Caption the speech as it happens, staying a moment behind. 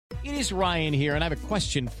It is Ryan here, and I have a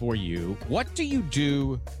question for you. What do you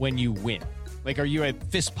do when you win? Like, are you a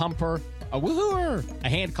fist pumper, a woohooer, a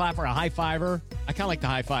hand clapper, a high fiver? I kind of like the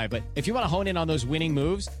high five, but if you want to hone in on those winning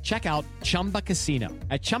moves, check out Chumba Casino.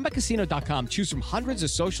 At ChumbaCasino.com, choose from hundreds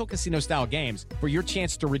of social casino-style games for your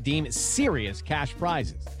chance to redeem serious cash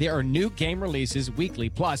prizes. There are new game releases weekly,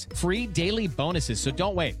 plus free daily bonuses. So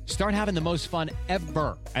don't wait. Start having the most fun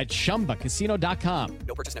ever at ChumbaCasino.com.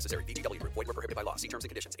 No purchase necessary. VGW Group. Void where prohibited by law. See terms and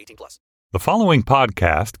conditions. 18+. The following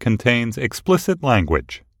podcast contains explicit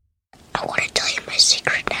language. I want to tell you my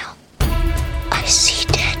secret now. I see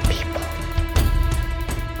dead people.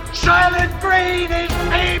 Silent Green is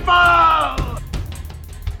people!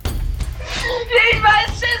 She's my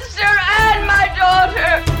sister and my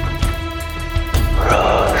daughter!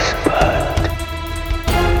 Rosebud.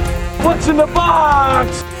 What's in the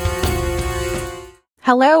box?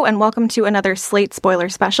 Hello and welcome to another Slate spoiler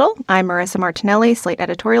special. I'm Marissa Martinelli, Slate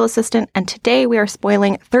editorial assistant, and today we are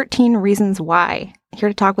spoiling 13 Reasons Why. Here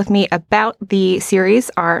to talk with me about the series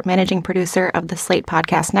are managing producer of the Slate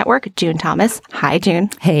Podcast Network, June Thomas. Hi, June.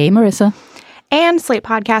 Hey, Marissa. And Slate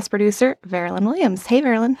Podcast producer, Verilyn Williams. Hey,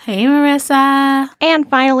 Verilyn. Hey, Marissa. And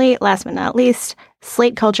finally, last but not least,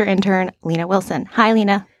 Slate Culture intern, Lena Wilson. Hi,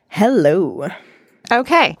 Lena. Hello.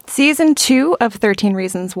 Okay, season 2 of 13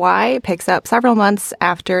 Reasons Why picks up several months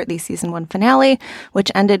after the season 1 finale, which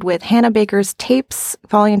ended with Hannah Baker's tapes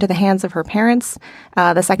falling into the hands of her parents.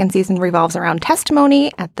 The second season revolves around testimony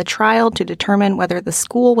at the trial to determine whether the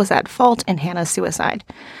school was at fault in Hannah's suicide.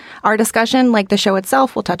 Our discussion, like the show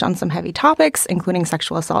itself, will touch on some heavy topics, including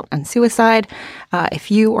sexual assault and suicide.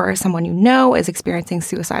 If you or someone you know is experiencing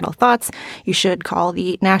suicidal thoughts, you should call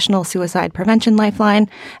the National Suicide Prevention Lifeline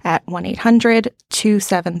at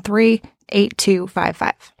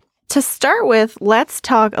 1-800-273-8255. To start with, let's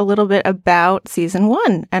talk a little bit about season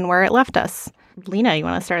 1 and where it left us. Lena, you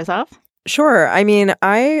want to start us off? Sure. I mean,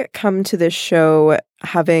 I come to this show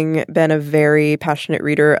having been a very passionate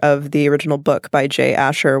reader of the original book by Jay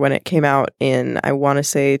Asher when it came out in, I want to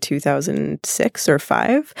say, 2006 or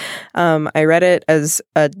 5. I read it as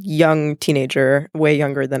a young teenager, way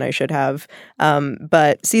younger than I should have.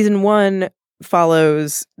 But season 1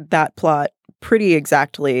 follows that plot pretty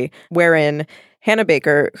exactly, wherein Hannah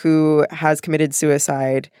Baker, who has committed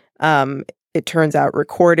suicide, it turns out,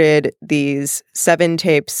 recorded these 7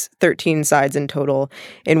 tapes, 13 sides in total,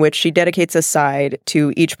 in which she dedicates a side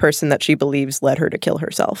to each person that she believes led her to kill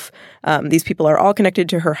herself. These people are all connected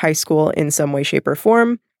to her high school in some way, shape, or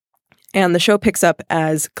form. And the show picks up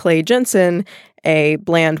as Clay Jensen, a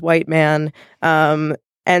bland white man,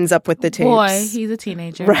 ends up with the tapes. Boy, he's a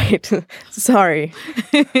teenager. Right. Sorry.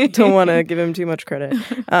 Don't want to give him too much credit.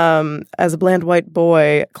 As a bland white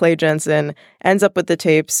boy, Clay Jensen ends up with the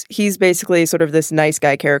tapes. He's basically sort of this nice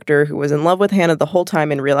guy character who was in love with Hannah the whole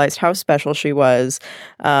time and realized how special she was.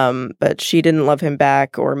 But she didn't love him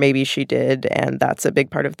back, or maybe she did, and that's a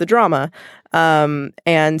big part of the drama.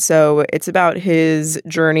 And so it's about his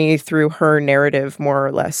journey through her narrative, more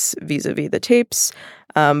or less, vis-a-vis the tapes.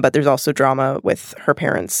 But there's also drama with her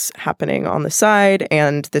parents happening on the side,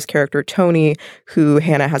 and this character, Tony, who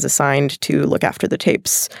Hannah has assigned to look after the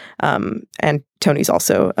tapes. And Tony's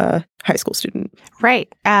also a high school student.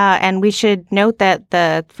 Right. And we should note that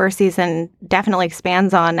the first season definitely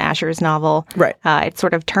expands on Asher's novel. Right. It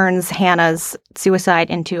sort of turns Hannah's suicide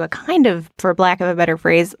into a kind of, for lack of a better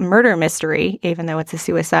phrase, murder mystery, even though it's a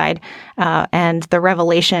suicide. And the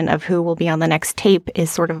revelation of who will be on the next tape is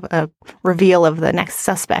sort of a reveal of the next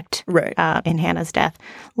suspect in Hannah's death.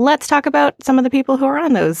 Let's talk about some of the people who are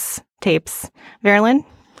on those tapes. Verilyn,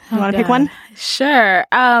 you want to pick one? Sure.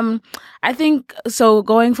 I think, so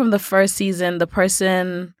going from the first season, the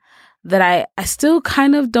person that I still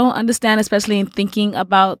kind of don't understand, especially in thinking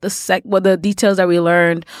about the details that we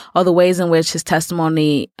learned, or the ways in which his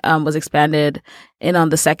testimony was expanded in on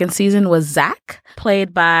the second season, was Zach,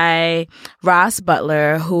 played by Ross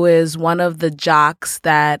Butler, who is one of the jocks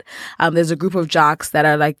that, there's a group of jocks that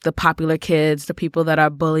are like the popular kids, the people that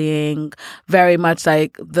are bullying, very much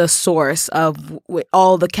like the source of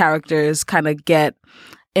all the characters kind of get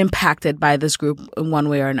impacted by this group in one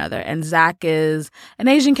way or another. And Zach is an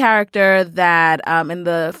Asian character that in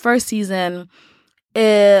the first season,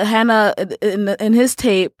 Hannah, in his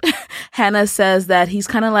tape, Hannah says that he's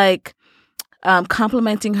kind of like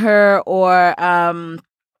complimenting her or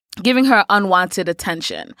giving her unwanted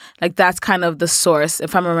attention. Like, that's kind of the source,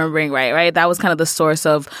 if I'm remembering right? That was kind of the source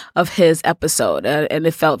of his episode. And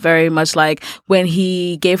it felt very much like when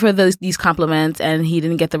he gave her these compliments and he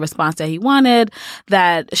didn't get the response that he wanted,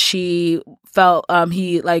 that she felt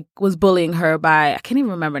he like was bullying her by, I can't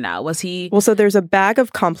even remember now. Was he? Well, so there's a bag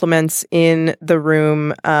of compliments in the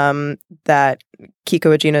room that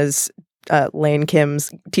Kiko Agina's Lane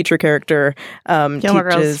Kim's teacher character Gilmore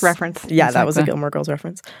Girls reference. Yeah, that was a Gilmore Girls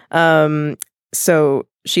reference. So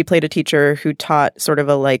she played a teacher who taught sort of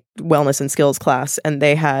a like wellness and skills class, and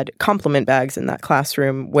they had compliment bags in that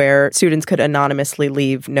classroom where students could anonymously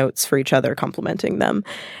leave notes for each other complimenting them.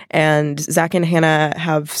 And Zach and Hannah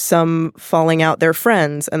have some falling out. They're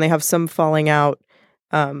friends, and they have some falling out.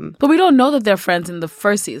 But we don't know that they're friends in the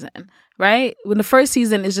first season, right? When the first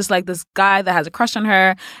season is just like this guy that has a crush on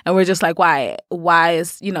her, and we're just like, why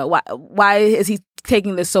is he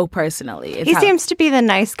taking this so personally? He seems to be the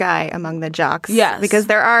nice guy among the jocks. Yes. Because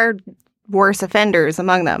there are worse offenders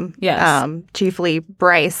among them. Yes. Chiefly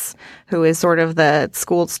Bryce, who is sort of the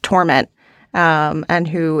school's torment, and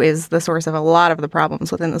who is the source of a lot of the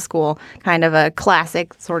problems within the school. Kind of a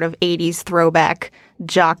classic sort of 80s throwback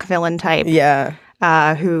jock villain type. Yeah.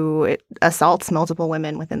 Who assaults multiple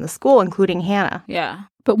women within the school, including Hannah. Yeah.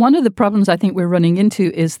 But one of the problems I think we're running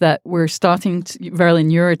into is that we're starting to,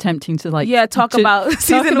 Verlin, you're attempting to talk about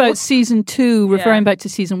season 2, referring back to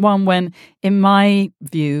season 1, when in my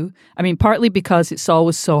view, I mean, partly because it's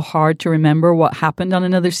always so hard to remember what happened on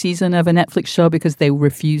another season of a Netflix show because they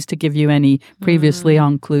refuse to give you any previously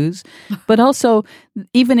on clues. But also,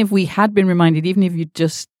 even if we had been reminded, even if you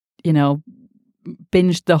just,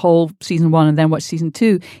 binged the whole season 1 and then watched season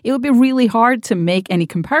 2, it would be really hard to make any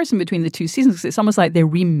comparison between the two seasons because it's almost like they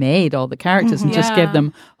remade all the characters and just gave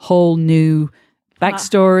them whole new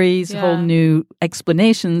backstories, whole new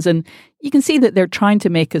explanations. And you can see that they're trying to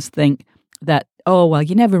make us think that, oh, well,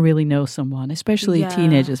 you never really know someone, especially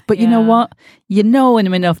teenagers. But you know what? You know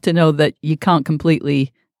them enough to know that you can't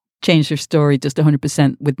completely change their story just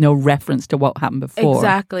 100% with no reference to what happened before.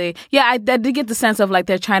 Exactly. Yeah, I did get the sense of like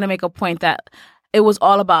they're trying to make a point that it was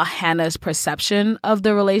all about Hannah's perception of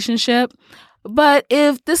the relationship. But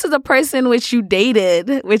if this is a person which you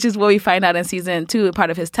dated, which is what we find out in season 2,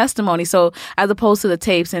 part of his testimony. So as opposed to the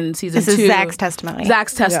tapes in season 2. This is Zach's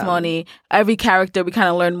testimony. Every character, we kind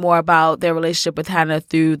of learn more about their relationship with Hannah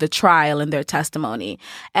through the trial and their testimony.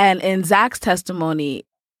 And in Zach's testimony,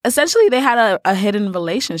 essentially, they had a hidden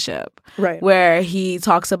relationship, right? Where he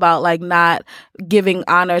talks about like not giving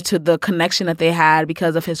honor to the connection that they had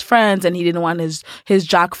because of his friends, and he didn't want his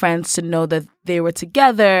jock friends to know that they were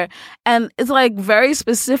together. And it's like very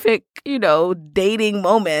specific, dating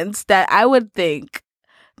moments that I would think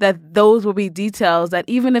that those will be details that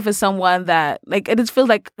even if it's someone that like it just feels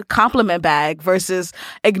like a compliment bag versus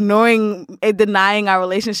ignoring and denying our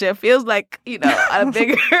relationship feels like a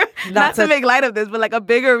bigger not to make light of this, but like a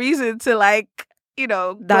bigger reason to like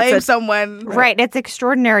blame someone. Right. It's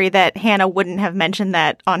extraordinary that Hannah wouldn't have mentioned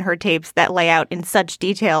that on her tapes that lay out in such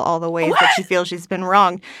detail all the ways that she feels she's been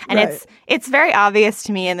wronged. And it's very obvious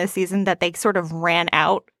to me in this season that they sort of ran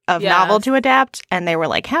out of novel to adapt, and they were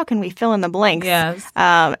like, how can we fill in the blanks? Yes.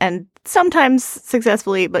 And sometimes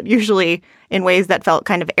successfully, but usually in ways that felt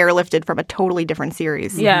kind of airlifted from a totally different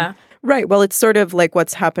series. Yeah. Right. Well, it's sort of like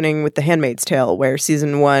what's happening with The Handmaid's Tale, where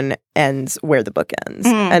season 1 ends where the book ends.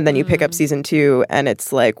 And then you pick up season 2, and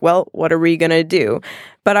it's like, well, what are we going to do?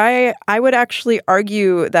 But I would actually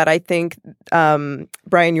argue that I think Brian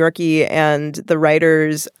Yorkie and the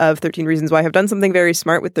writers of 13 Reasons Why have done something very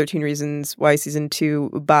smart with 13 Reasons Why season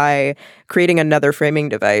 2 by creating another framing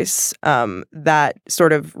device that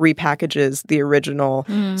sort of repackages the original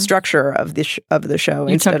structure of the show.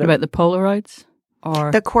 You're talking about the Polaroids?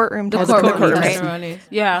 Or the courtroom testimony.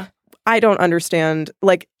 Yeah. I don't understand,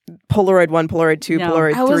 like, Polaroid 1, Polaroid 2,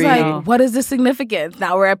 Polaroid 3. I was like, what is the significance?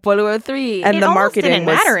 Now we're at Polaroid 3. And it the marketing didn't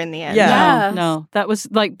matter in the end. Yeah. No, that was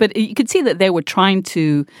like, but you could see that they were trying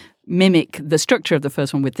to mimic the structure of the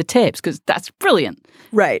first one with the tapes because that's brilliant.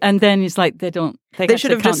 Right. And then it's like they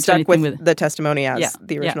should have just stuck with the testimony as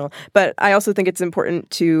the original. Yeah. But I also think it's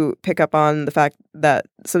important to pick up on the fact that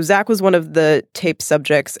Zach was one of the tape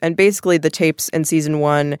subjects, and basically the tapes in season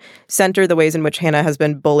 1 center the ways in which Hannah has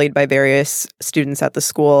been bullied by various students at the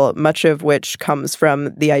school, much of which comes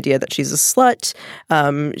from the idea that she's a slut,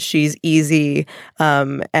 she's easy,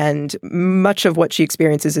 and much of what she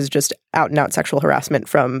experiences is just out and out sexual harassment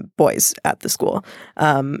from boys at the school.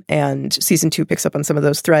 And season 2 picks up on some of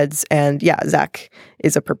those threads. And Zach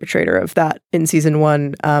is a perpetrator of that. In season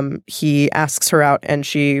 1, he asks her out and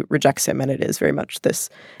she rejects him, and it is very much this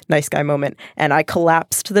nice guy moment. And I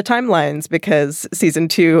collapsed the timelines because season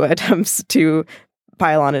 2 attempts to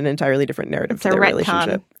pile on an entirely different narrative to their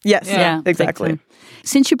relationship. Yes, exactly.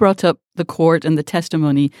 Since you brought up the court and the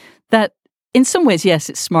testimony, that in some ways, yes,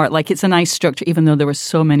 it's smart. Like, it's a nice structure, even though there were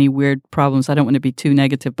so many weird problems. I don't want to be too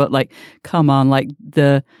negative, but like, come on, like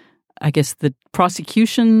the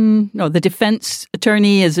defense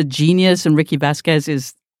attorney is a genius, and Ricky Vasquez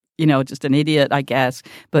is, just an idiot, I guess.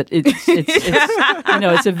 But it's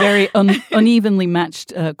it's a very unevenly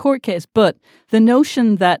matched court case. But the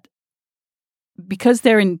notion that because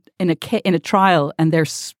they're in a trial and they're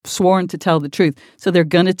sworn to tell the truth, so they're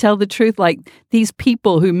going to tell the truth. Like, these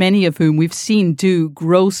people, many of whom we've seen do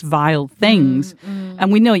gross, vile things,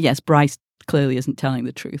 and we know, yes, Bryce clearly isn't telling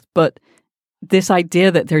the truth, but this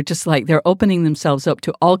idea that they're just like, they're opening themselves up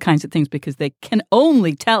to all kinds of things because they can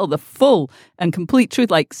only tell the full and complete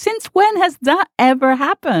truth. Like, since when has that ever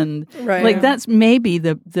happened? Right. Like, that's maybe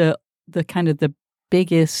the kind of the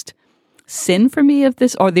biggest sin for me of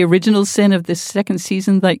this, or the original sin of this second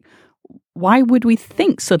season. Like, why would we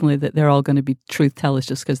think suddenly that they're all going to be truth tellers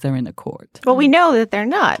just because they're in a court? Well, we know that they're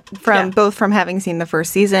not, both from having seen the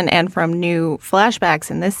first season and from new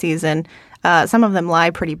flashbacks in this season. Some of them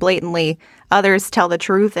lie pretty blatantly. Others tell the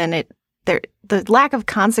truth, and the lack of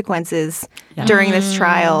consequences during this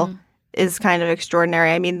trial is kind of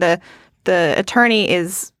extraordinary. I mean, the attorney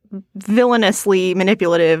is villainously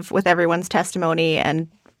manipulative with everyone's testimony and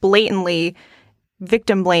blatantly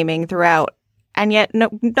victim blaming throughout. And yet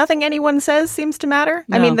nothing anyone says seems to matter.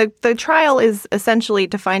 No. I mean, the trial is essentially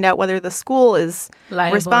to find out whether the school is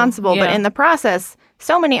liable, responsible. Yeah. But in the process,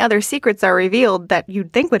 so many other secrets are revealed that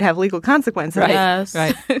you'd think would have legal consequences. Right. Yes.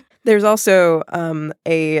 Right. There's also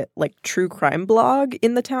a true crime blog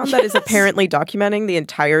in the town that is apparently documenting the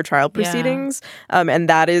entire trial proceedings. Yeah. And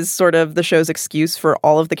that is sort of the show's excuse for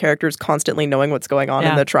all of the characters constantly knowing what's going on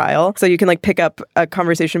in the trial. So you can pick up a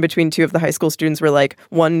conversation between two of the high school students where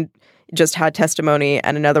one just had testimony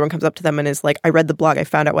and another one comes up to them and is like, I read the blog, I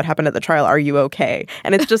found out what happened at the trial, are you okay?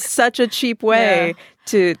 And it's just such a cheap way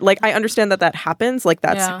to, I understand that happens.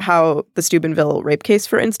 That's how the Steubenville rape case,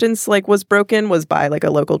 for instance, was broken, was by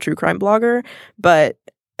a local true crime blogger. But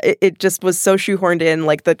it just was so shoehorned in.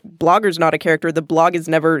 The blogger's not a character. The blog is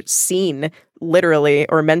never seen, literally,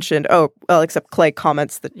 or mentioned. Oh, well, except Clay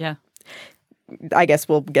comments that. Yeah. I guess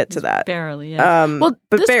we'll get to that. Barely, yeah.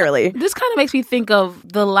 But barely. This kind of makes me think of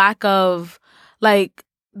the lack of,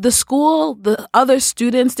 the school, the other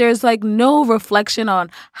students. There's, no reflection on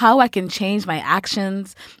how I can change my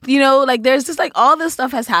actions. There's just, all this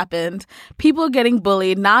stuff has happened. People getting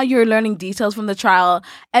bullied. Now you're learning details from the trial.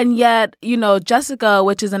 And yet, Jessica,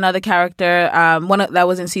 which is another character, that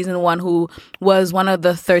was in season 1, who was one of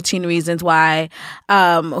the 13 reasons why,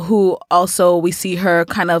 who also we see her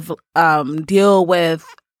kind of deal with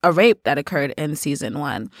a rape that occurred in season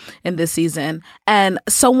 1 in this season. And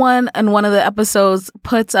someone in one of the episodes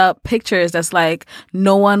puts up pictures that's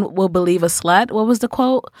no one will believe a slut. What was the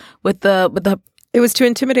quote? With the It was to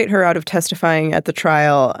intimidate her out of testifying at the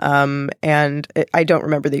trial. And I don't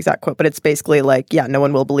remember the exact quote, but it's basically no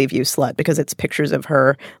one will believe you, slut, because it's pictures of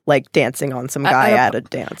her dancing on some guy at a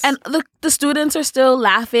dance. And the students are still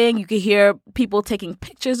laughing. You could hear people taking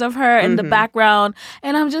pictures of her in the background.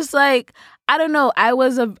 And I'm just I don't know. I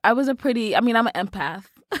was a pretty, I'm an empath.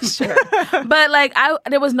 Sure. But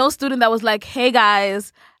there was no student that was hey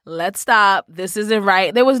guys, let's stop. This isn't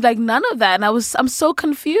right. There was none of that. And I'm so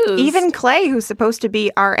confused. Even Clay, who's supposed to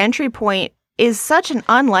be our entry point, is such an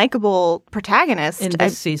unlikable protagonist. In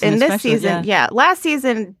this season. Yeah. Last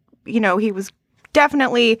season, he was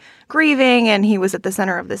definitely grieving and he was at the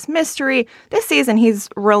center of this mystery. This season, he's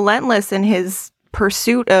relentless in his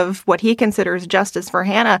pursuit of what he considers justice for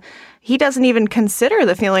Hannah. He doesn't even consider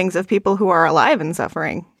the feelings of people who are alive and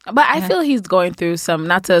suffering. But I feel he's going through some,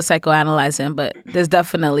 not to psychoanalyze him, but there's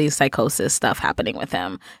definitely psychosis stuff happening with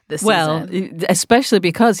him this season. Well, especially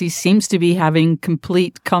because he seems to be having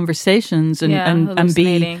complete conversations and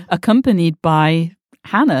being accompanied by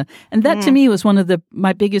Hannah. And that to me was one of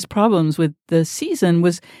my biggest problems with the season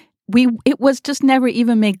was it was just never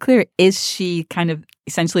even made clear, is she kind of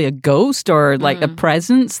essentially a ghost or a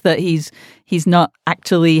presence that he's not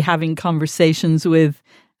actually having conversations with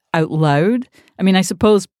out loud? I mean, I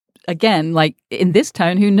suppose, again, in this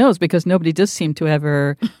town, who knows? Because nobody does seem to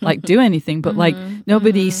ever do anything. But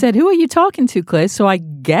nobody said, who are you talking to, Clay? So I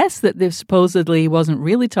guess that they supposedly wasn't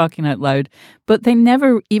really talking out loud, but they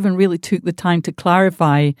never even really took the time to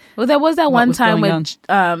clarify. Well, there was that one time when,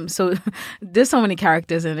 so there's so many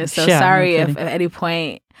characters in this. So sorry if at any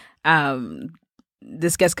point,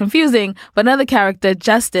 this gets confusing, but another character,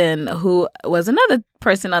 Justin, who was another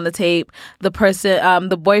person on the tape,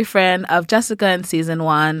 the boyfriend of Jessica in season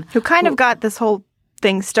 1, who kind of got this whole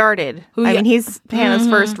thing started. I mean, he's Hannah's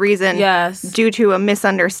first reason due to a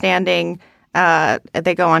misunderstanding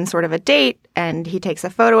They go on sort of a date, and he takes a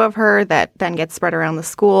photo of her that then gets spread around the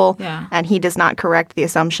school. Yeah. And he does not correct the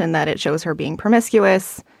assumption that it shows her being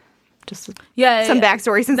promiscuous. Just some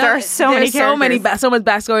backstory, since there are so many characters. So much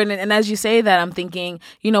backstory. And as you say that, I'm thinking,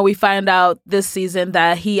 we find out this season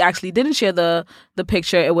that he actually didn't share the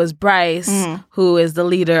picture. It was Bryce, who is the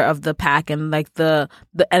leader of the pack and like the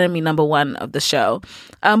enemy number one of the show.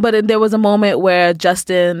 But there was a moment where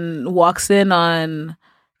Justin walks in on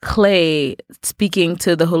Clay speaking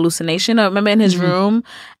to the hallucination. I remember in his room,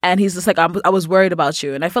 and he's just like, I was worried about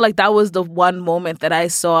you. And I feel like that was the one moment that I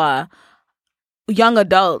saw young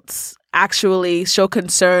adults actually show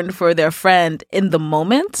concern for their friend in the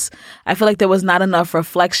moment. I feel like there was not enough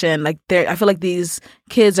reflection. I feel like these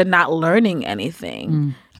kids are not learning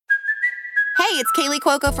anything. Hey, it's Kaylee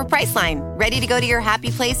Cuoco for Priceline. Ready to go to your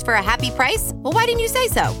happy place for a happy price? Well, why didn't you say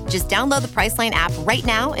so? Just download the Priceline app right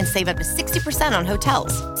now and save up to 60% on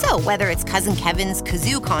hotels. So whether it's Cousin Kevin's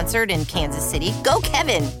Kazoo Concert in Kansas City, go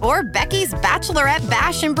Kevin, or Becky's Bachelorette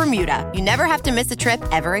Bash in Bermuda, you never have to miss a trip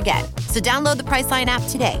ever again. So download the Priceline app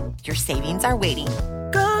today. Your savings are waiting.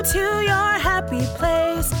 Go to your happy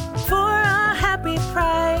place for a happy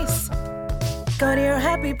price. Go to your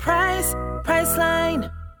happy price,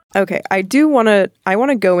 Priceline. Okay, I want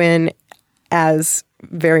to go in as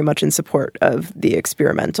very much in support of the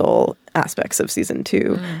experimental aspects of season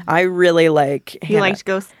 2. I really like Hannah. You liked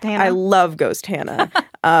Ghost Hannah? I love Ghost Hannah.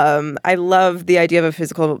 I love the idea of a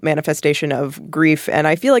physical manifestation of grief, and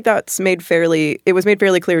I feel like it was made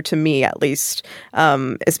fairly clear to me, at least,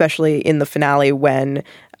 especially in the finale when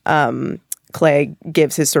Clay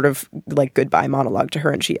gives his sort of like goodbye monologue to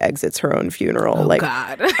her and she exits her own funeral. Oh,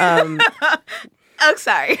 God. Oh,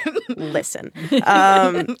 sorry. Listen.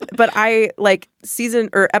 But I like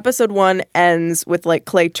episode 1 ends with like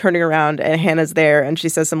Clay turning around and Hannah's there and she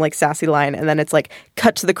says some like sassy line and then it's like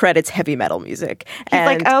cut to the credits, heavy metal music. He's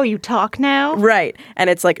like, oh, you talk now? Right. And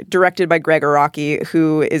it's like directed by Greg Araki,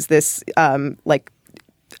 who is this like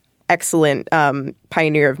excellent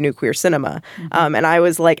pioneer of new queer cinema. And I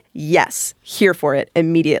was like, yes, here for it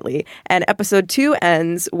immediately. And episode 2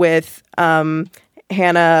 ends with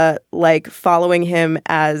Hannah like following him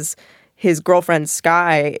as his girlfriend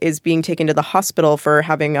Sky is being taken to the hospital for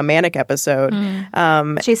having a manic episode.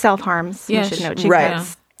 She self-harms. Yeah, you should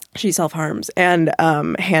note. She self-harms. And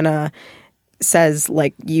Hannah says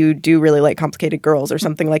like, you do really like complicated girls or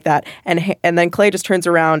something like that. And then Clay just turns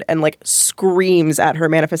around and like screams at her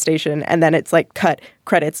manifestation. And then it's like cut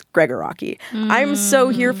credits, Greg Araki. I'm so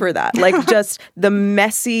here for that. Like just the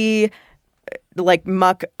messy like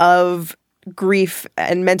muck of grief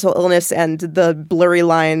and mental illness and the blurry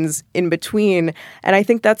lines in between. And I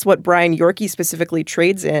think that's what Brian Yorkie specifically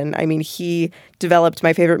trades in. I mean, he developed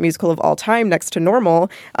my favorite musical of all time, Next to Normal,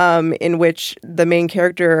 in which the main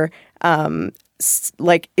character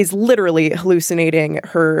is literally hallucinating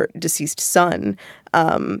her deceased son.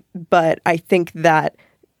 But I think that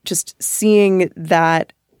just seeing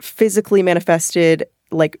that physically manifested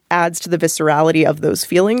like adds to the viscerality of those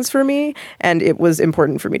feelings for me, and it was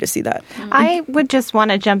important for me to see that. I would just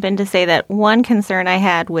want to jump in to say that one concern I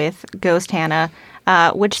had with Ghost Hannah,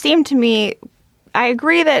 which seemed to me, I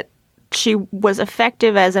agree that she was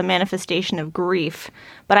effective as a manifestation of grief,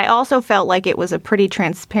 but I also felt like it was a pretty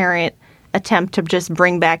transparent attempt to just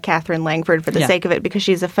bring back Catherine Langford for the sake of it, because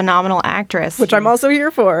she's a phenomenal actress. Which I'm also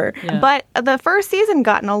here for. Yeah. But the first season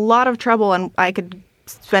got in a lot of trouble, and I could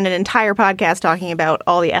spend an entire podcast talking about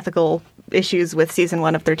all the ethical issues with season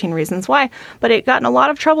 1 of 13 Reasons Why, but it got in a lot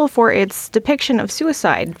of trouble for its depiction of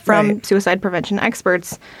suicide from suicide prevention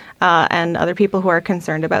experts and other people who are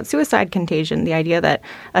concerned about suicide contagion. The idea that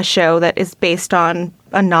a show that is based on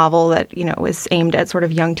a novel that, you know, is aimed at sort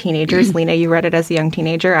of young teenagers. Lena, you read it as a young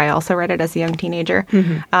teenager. I also read it as a young teenager.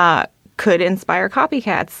 Could inspire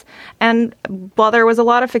copycats. And while there was a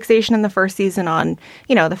lot of fixation in the first season on,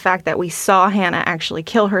 you know, the fact that we saw Hannah actually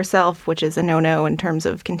kill herself, which is a no-no in terms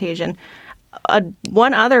of contagion,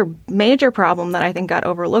 one other major problem that I think got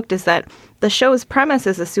overlooked is that the show's premise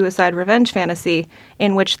is a suicide revenge fantasy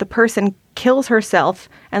in which the person kills herself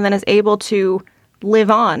and then is able to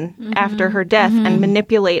live on after her death and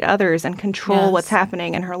manipulate others and control what's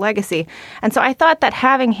happening in her legacy. And so I thought that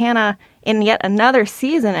having Hannah in yet another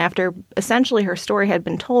season after essentially her story had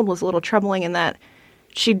been told was a little troubling in that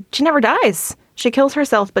she never dies. She kills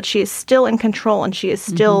herself, but she is still in control and she is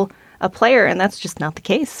still a player, and that's just not the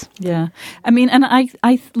case. Yeah. I mean, and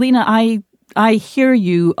Lena, I hear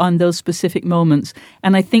you on those specific moments,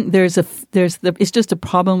 and I think it's just a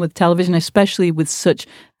problem with television, especially with such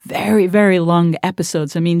very, very long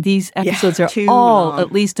episodes. I mean, these episodes are all long,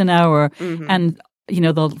 at least an hour, and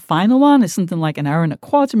the final one is something like an hour and a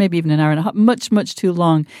quarter, maybe even an hour and a half, much, much too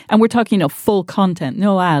long. And we're talking, full content,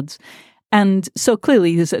 no ads. And so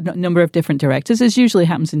clearly there's a number of different directors, as usually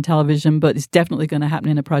happens in television, but it's definitely going to happen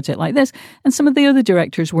in a project like this. And some of the other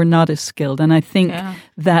directors were not as skilled. And I think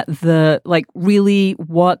that really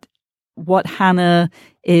what Hannah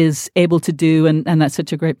is able to do, and that's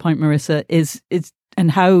such a great point, Marissa, is and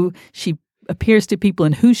how she appears to people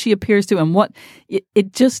and who she appears to, and what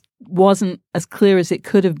it just wasn't as clear as it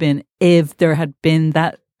could have been if there had been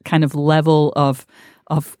that kind of level of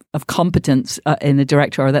competence in the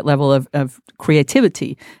director, or that level of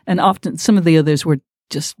creativity. And often some of the others were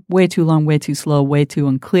just way too long, way too slow, way too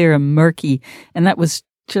unclear and murky. And that was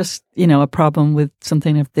just, a problem with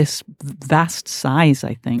something of this vast size,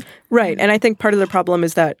 I think. Right. And I think part of the problem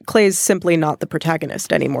is that Clay's simply not the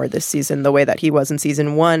protagonist anymore this season, the way that he was in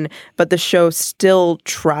season 1. But the show still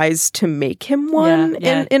tries to make him one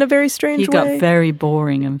in a very strange way. He got very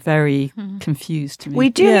boring and very confused to me. We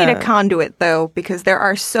do need a conduit, though, because there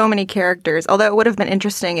are so many characters. Although it would have been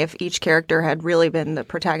interesting if each character had really been the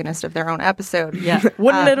protagonist of their own episode. Yeah.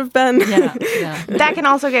 Wouldn't it have been? Yeah. That can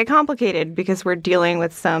also get complicated because we're dealing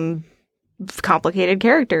with some complicated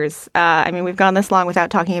characters. We've gone this long without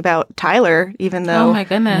talking about Tyler, even though oh my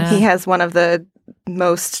goodness, he has one of the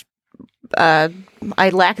most I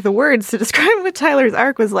lack the words to describe what Tyler's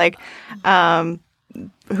arc was like.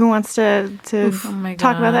 Who wants to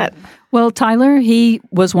talk about that? Well, Tyler, he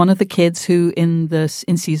was one of the kids who in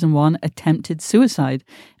season 1 attempted suicide.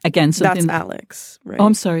 Again, something that's Alex, right? Oh,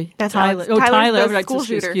 I'm sorry. That's Tyler. Alex. Tyler. The Right. school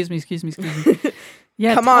shooter. Excuse me.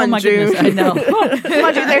 Yeah, Come on, oh my June. goodness, I know. Come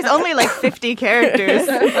on, June, there's only like 50 characters.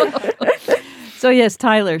 So yes,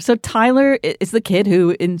 Tyler. So Tyler is the kid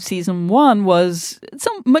who in season 1 was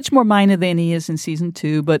much more minor than he is in season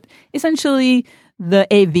 2, but essentially the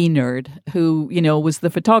AV nerd who, was the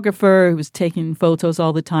photographer who was taking photos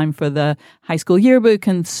all the time for the high school yearbook,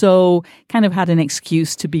 and so kind of had an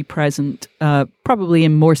excuse to be present, probably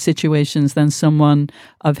in more situations than someone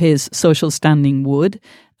of his social standing would,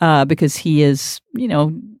 because he is,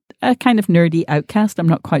 a kind of nerdy outcast. I'm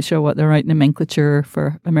not quite sure what the right nomenclature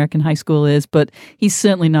for American high school is, but he's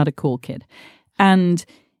certainly not a cool kid. And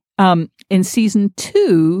in season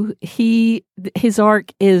 2, his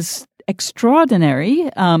arc is extraordinary.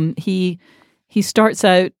 He starts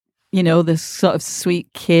out, this sort of sweet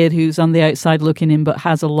kid who's on the outside looking in, but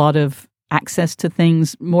has a lot of access to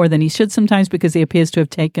things more than he should sometimes, because he appears to have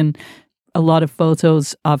taken a lot of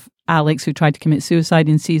photos of Alex, who tried to commit suicide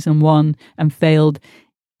in season 1 and failed,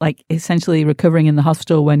 like essentially recovering in the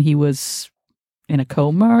hospital when he was in a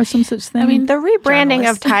coma or some such thing. The rebranding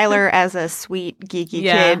of Tyler as a sweet, geeky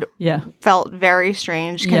kid felt very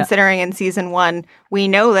strange, considering in season 1, we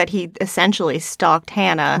know that he essentially stalked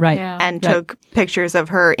Hannah and took pictures of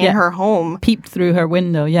her in her home. Peeped through her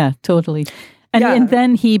window, totally. And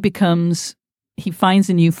then he finds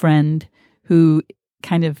a new friend who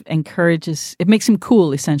kind of encourages, it makes him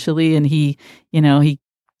cool, essentially, and he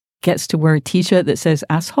gets to wear a t-shirt that says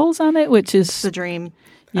assholes on it, which is the dream.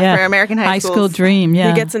 For American high school dream,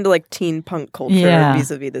 He gets into like teen punk culture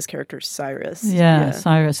vis-a-vis this character, Cyrus.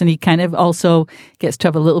 Cyrus. And he kind of also gets to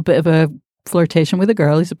have a little bit of a flirtation with a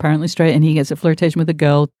girl. He's apparently straight, and he gets a flirtation with a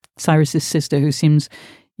girl, Cyrus's sister, who seems,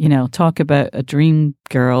 talk about a dream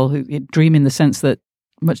girl, dream in the sense that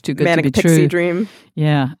much too good Manic to be pixie true. Dream.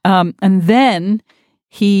 Yeah. And then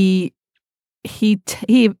he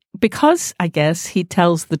because I guess he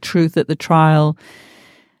tells the truth at the trial.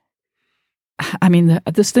 I mean,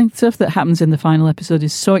 the stuff that happens in the final episode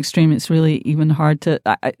is so extreme, it's really even hard to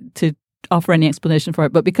offer any explanation for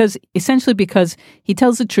it. But because he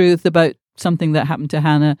tells the truth about something that happened to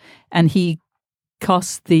Hannah, and he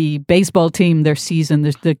cost the baseball team their season.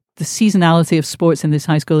 The seasonality of sports in this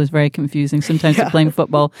high school is very confusing. Sometimes they're playing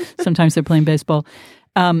football, sometimes they're playing baseball.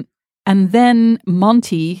 And then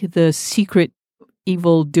Monty, the secret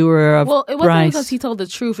evil doer of Well, it wasn't Bryce. because he told the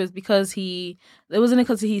truth. It's because it wasn't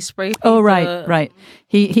because he sprayed. Right.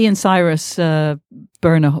 He and Cyrus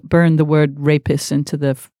burn the word rapist into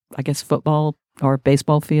the, I guess, football or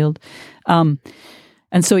baseball field.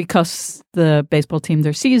 And so he costs the baseball team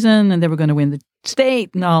their season, and they were going to win the state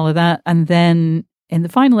and all of that. And then in the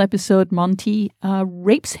final episode, Monty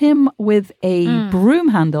rapes him with a broom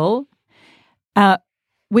handle,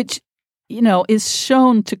 which, is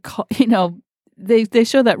shown to, they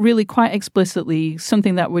show that really quite explicitly,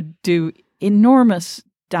 something that would do enormous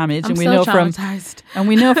damage. I'm and we so know traumatized.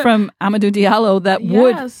 from Amadou Diallo that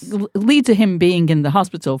would lead to him being in the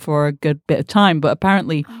hospital for a good bit of time. But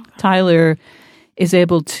apparently Tyler is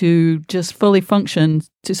able to just fully function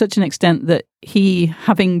to such an extent that he,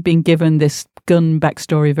 having been given this gun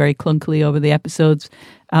backstory very clunkily over the episodes,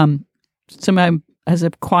 somehow has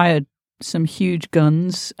acquired some huge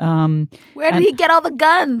guns. Where did he get all the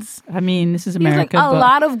guns? I mean, this is America. He's like, a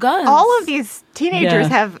lot of guns. All of these teenagers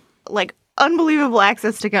have like unbelievable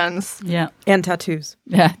access to guns. Yeah. And tattoos.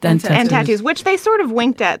 Yeah. And tattoos, which they sort of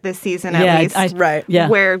winked at this season at least. Right. Yeah.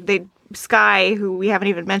 Where Skye, who we haven't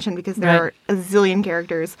even mentioned because there are a zillion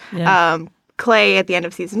characters, Clay at the end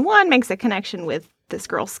of season 1 makes a connection with this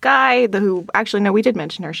girl Skye, who actually, no, we did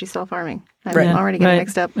mention her. She's still farming. I'm already getting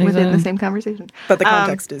mixed up within the same conversation. But the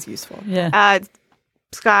context is useful. Yeah.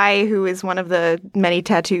 Skye, who is one of the many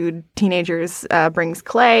tattooed teenagers, brings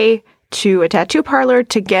Clay to a tattoo parlor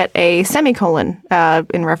to get a semicolon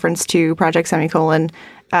in reference to Project Semicolon,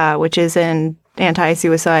 which is an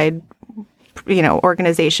anti-suicide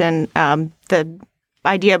organization. The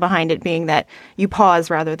idea behind it being that you pause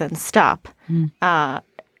rather than stop.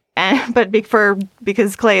 But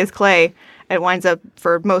because Clay is Clay, it winds up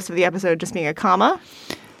for most of the episode just being a comma.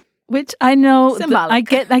 Which I know,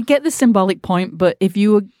 Symbolic. I get the symbolic point, but if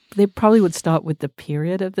you were, they probably would start with the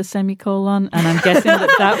period of the semicolon, and I'm guessing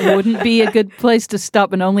that wouldn't be a good place to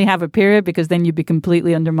stop and only have a period, because then you'd be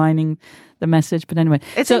completely undermining the message. But anyway,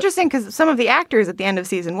 it's interesting because some of the actors at the end of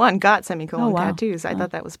season 1 got semicolon tattoos. I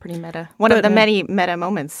thought that was pretty meta. One of the many meta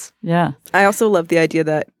moments. Yeah. I also love the idea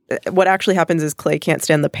that what actually happens is Clay can't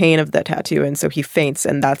stand the pain of that tattoo, and so he faints,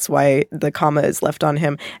 and that's why the comma is left on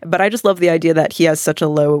him. But I just love the idea that he has such a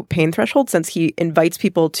low pain threshold, since he invites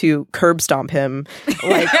people to curb stomp him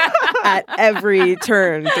like at every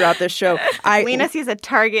turn throughout this show. Lena sees a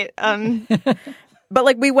target. But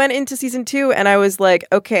like, we went into season 2 and I was like,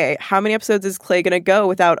 okay, how many episodes is Clay going to go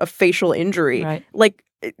without a facial injury? Right. Like,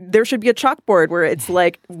 there should be a chalkboard where it's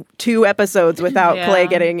like 2 episodes without Clay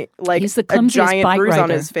getting like a giant bruise on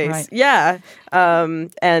his face. Right. Yeah.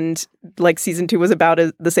 And like season 2 was about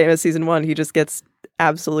the same as season 1. He just gets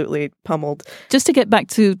absolutely pummeled. Just to get back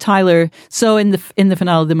to Tyler, so in the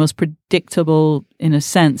finale, the most predictable in a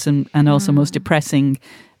sense, and also most depressing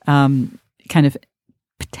kind of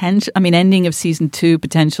potential. I mean, ending of season 2,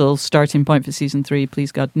 potential starting point for season 3.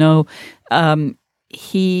 Please God, no.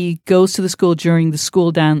 He goes to the school during the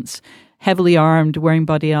school dance, heavily armed, wearing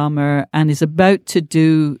body armor, and is about to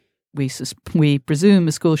do, we presume,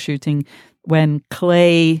 a school shooting when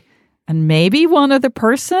Clay and maybe one other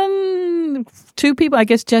person, 2 people, I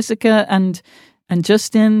guess Jessica and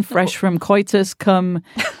Justin, fresh from coitus, come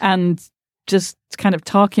and just kind of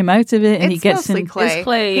talk him out of it, and he gets in. Clay. It's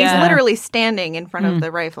Clay. He's literally standing in front of the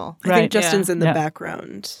rifle. I think Justin's in the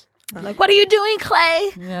background. Like, what are you doing,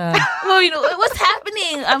 Clay? Yeah. Well, what's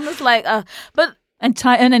happening? I'm just like, but.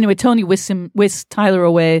 And anyway, Tony whisks Tyler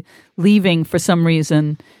away, leaving for some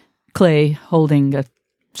reason Clay holding a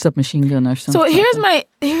submachine gun or something. So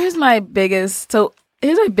here's my biggest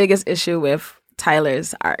issue with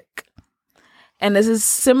Tyler's arc. And this is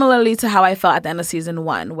similarly to how I felt at the end of season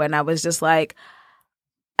 1, when I was just like,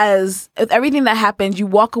 as with everything that happened, you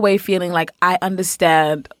walk away feeling like, I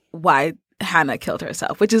understand why Hannah killed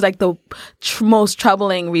herself, which is like the most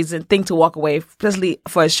troubling thing to walk away, especially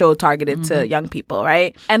for a show targeted to young people,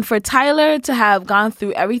 right? And for Tyler to have gone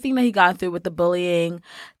through everything that he got through with the bullying,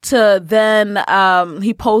 to then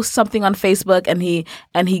he posts something on Facebook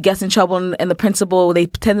and he gets in trouble, and the principal, they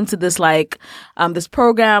send him to this this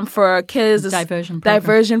program for kids, this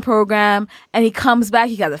diversion program, and he comes back,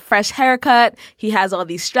 he has a fresh haircut, he has all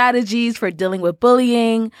these strategies for dealing with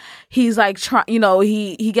bullying. He's like,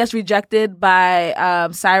 he gets rejected by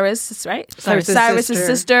Cyrus, right? Cyrus's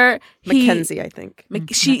sister. Mackenzie, I think.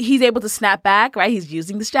 He's able to snap back, right? He's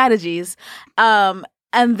using the strategies. And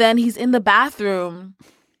then he's in the bathroom,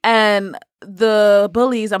 and the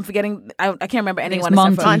bullies, I'm forgetting, I can't remember anyone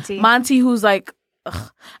except for Monty, who's like,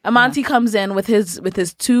 ugh. And Monty comes in with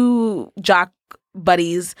his 2 jock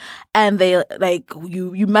buddies, and they like,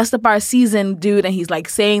 you messed up our season, dude. And he's like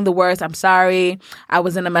saying the words, I'm sorry, I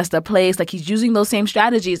was in a messed up place. Like, he's using those same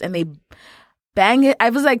strategies, and they bang it. I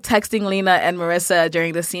was like texting Lena and Marissa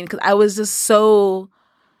during the scene because I was just so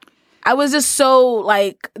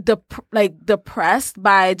depressed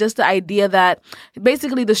by just the idea that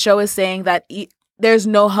basically the show is saying that there's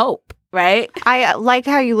no hope, right? I like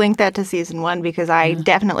how you linked that to season 1, because I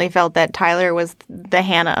definitely felt that Tyler was the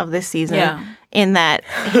Hannah of this season, in that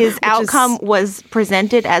his outcome was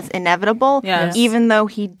presented as inevitable, even though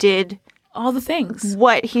he did all the things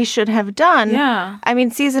what he should have done. Yeah. I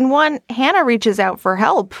mean, season 1, Hannah reaches out for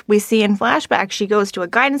help. We see in flashback she goes to a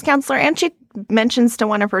guidance counselor, and she mentions to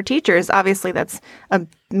one of her teachers. Obviously, that's a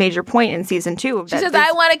major point in season 2. She says, I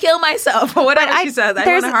want to kill myself, or whatever she says. I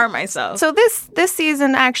want to harm myself. So this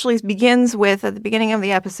season actually begins with, at the beginning of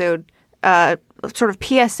the episode, sort of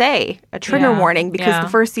PSA, a trigger warning, because the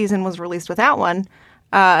first season was released without one,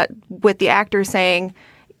 with the actors saying,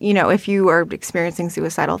 you know, if you are experiencing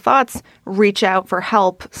suicidal thoughts, reach out for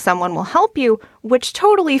help. Someone will help you, which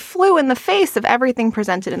totally flew in the face of everything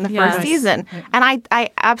presented in the first season. And I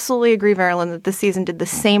absolutely agree, Marilyn, that this season did the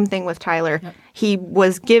same thing with Tyler. He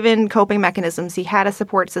was given coping mechanisms. He had a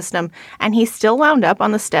support system, and he still wound up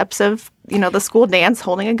on the steps of, you know, the school dance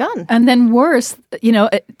holding a gun. And then worse, you know,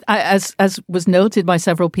 as was noted by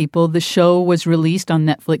several people, the show was released on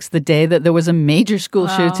Netflix the day that there was a major school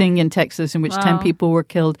shooting in Texas in which 10 people were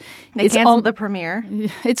killed. They canceled the premiere.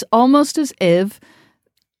 It's almost as if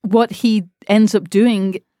what he ends up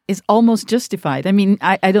doing is almost justified. I mean,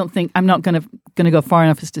 I don't think, I'm not going to go far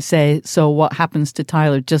enough as to say, so what happens to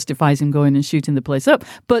Tyler justifies him going and shooting the place up,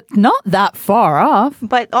 but not that far off.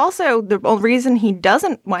 But also, the reason he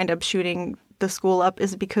doesn't wind up shooting the school up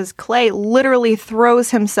is because Clay literally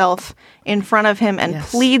throws himself in front of him and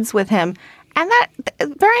pleads with him. And that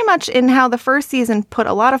very much in how the first season put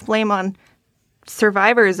a lot of blame on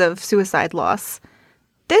survivors of suicide loss.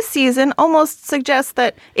 This season almost suggests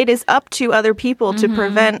that it is up to other people to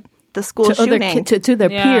prevent the school shooting. To their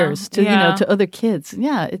peers, to you know, to other kids.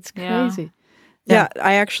 Yeah, it's crazy. Yeah,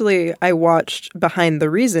 I watched Behind the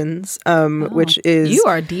Reasons, which is... You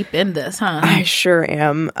are deep in this, huh? I sure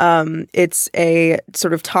am. It's a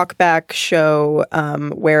sort of talkback show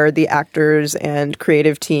where the actors and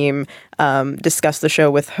creative team discuss the show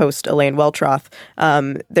with host Elaine Weltroth.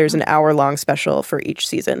 There's an hour-long special for each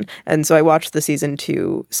season. And so I watched the season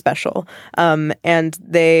 2 special. And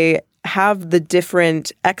they have the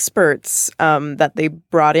different experts that they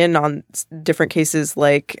brought in on different cases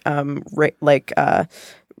like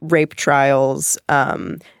rape trials.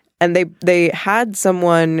 And they had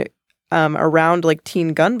someone around like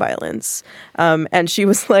teen gun violence. And she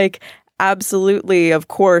was like, absolutely, of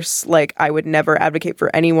course, like I would never advocate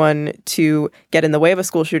for anyone to get in the way of a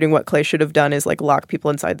school shooting. What Clay should have done is like lock people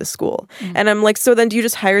inside the school. And I'm like, so then do you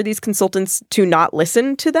just hire these consultants to not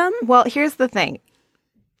listen to them? Well, here's the thing.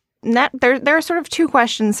 There are sort of two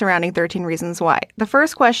questions surrounding 13 Reasons Why. The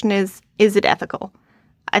first question is it ethical?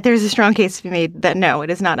 There's a strong case to be made that no,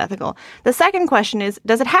 it is not ethical. The second question is,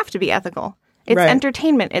 does it have to be ethical? It's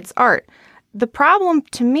entertainment. It's art. The problem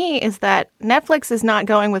to me is that Netflix is not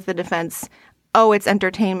going with the defense, oh, it's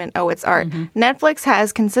entertainment, oh, it's art. Netflix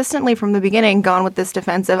has consistently from the beginning gone with this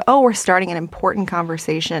defense of, oh, we're starting an important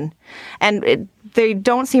conversation. And they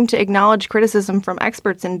don't seem to acknowledge criticism from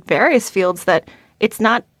experts in various fields that it's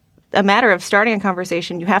not a matter of starting a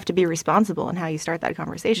conversation. You have to be responsible in how you start that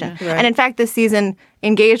conversation. And in fact, this season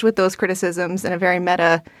engaged with those criticisms in a very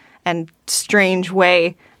meta and strange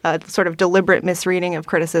way, sort of deliberate misreading of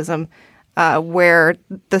criticism, where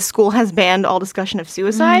the school has banned all discussion of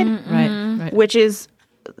suicide, which is,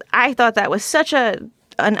 I thought that was such an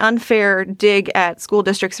unfair dig at school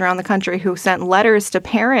districts around the country who sent letters to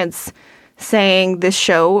parents saying this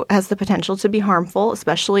show has the potential to be harmful,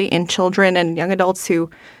 especially in children and young adults who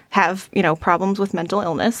have, you know, problems with mental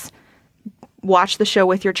illness. Watch the show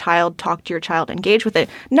with your child, talk to your child, engage with it.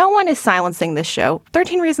 No one is silencing this show.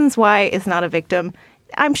 13 Reasons Why is not a victim.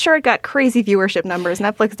 I'm sure it got crazy viewership numbers.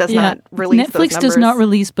 Netflix does not release those numbers. Netflix does not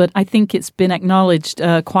release, but I think it's been acknowledged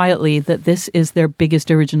quietly that this is their biggest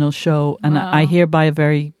original show, and I hear by a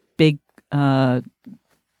very big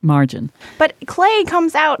margin. But Clay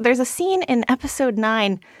comes out. There's a scene in episode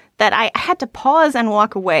 9 that I had to pause and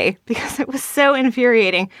walk away because it was so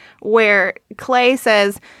infuriating, where Clay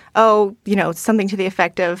says, oh, you know, something to the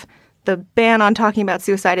effect of, the ban on talking about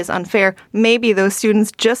suicide is unfair. Maybe those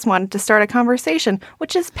students just wanted to start a conversation,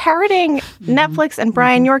 which is parroting Netflix and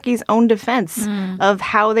Brian Yorkie's own defense of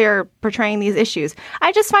how they're portraying these issues.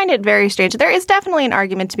 I just find it very strange. There is definitely an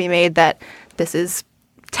argument to be made that this is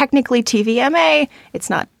technically TVMA. It's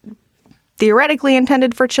not theoretically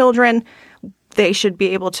intended for children. They should be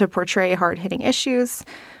able to portray hard-hitting issues.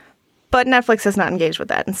 But Netflix has not engaged with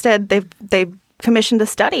that. Instead, they've commissioned a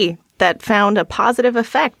study that found a positive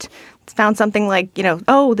effect. It's found something like, you know,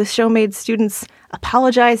 oh, this show made students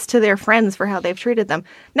apologize to their friends for how they've treated them.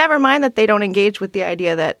 Never mind that they don't engage with the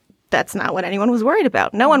idea that that's not what anyone was worried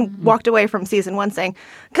about. No one walked away from season 1 saying,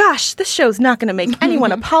 gosh, this show's not going to make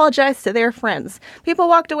anyone apologize to their friends. People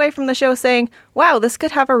walked away from the show saying, wow, this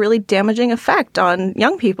could have a really damaging effect on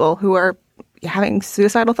young people who are having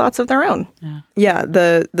suicidal thoughts of their own. Yeah,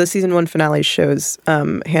 the season 1 finale shows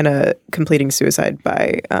Hannah completing suicide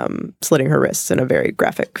by slitting her wrists in a very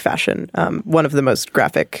graphic fashion. One of the most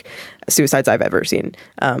graphic suicides I've ever seen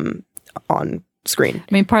on screen.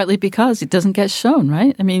 I mean, partly because it doesn't get shown,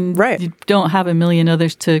 right? I mean, you don't have a million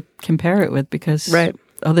others to compare it with because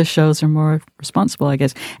other shows are more responsible, I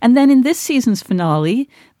guess. And then in this season's finale,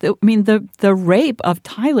 the rape of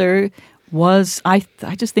Tyler was, I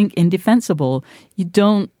just think, indefensible. You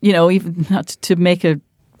don't, even not to make a...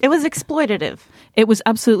 It was exploitative. It was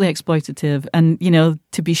absolutely exploitative. And,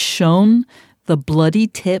 to be shown the bloody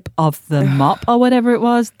tip of the mop or whatever it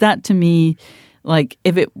was, that to me, like,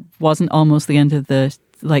 if it wasn't almost the end of the...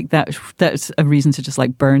 Like, that's a reason to just,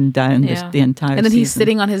 like, burn down the entire And then season. he's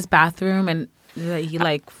sitting on his bathroom and he,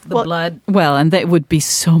 the blood. Well, and that would be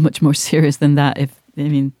so much more serious than that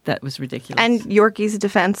that was ridiculous. And Yorkie's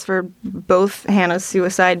defense for both Hannah's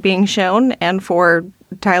suicide being shown and for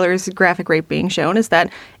Tyler's graphic rape being shown is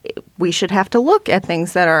that we should have to look at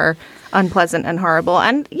things that are unpleasant and horrible.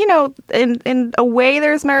 And, in a way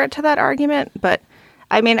there's merit to that argument. But,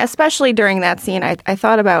 I mean, especially during that scene, I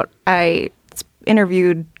thought about... I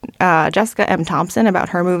interviewed Jessica M. Thompson about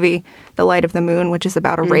her movie The Light of the Moon, which is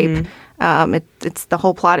about a rape. It's the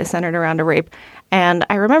whole plot is centered around a rape. And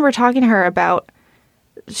I remember talking to her about...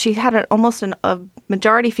 She had almost a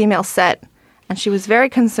majority female set, and she was very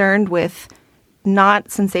concerned with not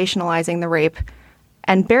sensationalizing the rape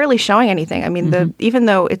and barely showing anything. I mean, even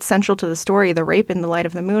though it's central to the story, the rape in The Light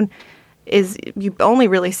of the Moon is you only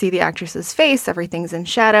really see the actress's face. Everything's in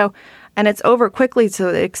shadow, and it's over quickly, so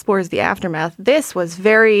it explores the aftermath. This was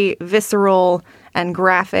very visceral and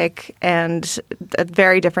graphic and a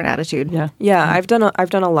very different attitude. Yeah. I've done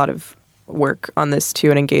a lot of work on this too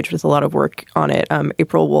and engaged with a lot of work on it.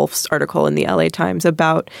 April Wolf's article in the LA Times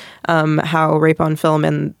about how rape on film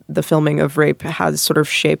and the filming of rape has sort of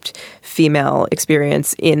shaped female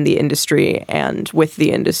experience in the industry and with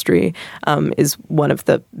the industry is one of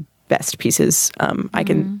the best pieces I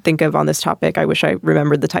can think of on this topic. I wish I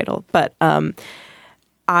remembered the title. But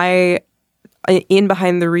in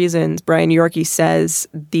Behind the Reasons, Brian Yorkie says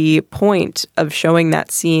the point of showing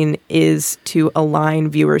that scene is to align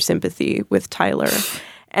viewer sympathy with Tyler.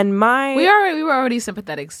 And we were already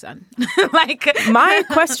sympathetic, son. My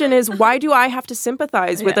question is, why do I have to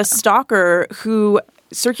sympathize with a stalker who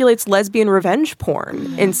circulates lesbian revenge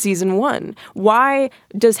porn in season 1? Why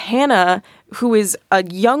does Hannah, who is a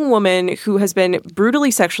young woman who has been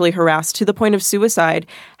brutally sexually harassed to the point of suicide,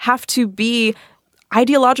 have to be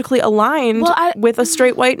ideologically aligned with a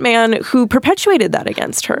straight white man who perpetuated that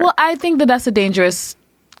against her? Well, I think that's a dangerous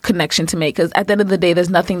connection to make, because at the end of the day, there's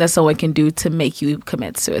nothing that someone can do to make you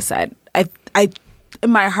commit suicide. I in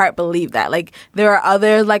my heart believe that. Like, there are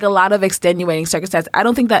other, like, a lot of extenuating circumstances. I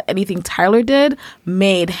don't think that anything Tyler did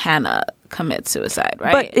made Hannah commit suicide,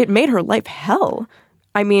 right? But it made her life hell.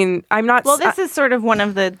 I mean, I'm not... Well, this is sort of one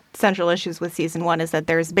of the central issues with season 1 is that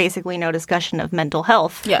there's basically no discussion of mental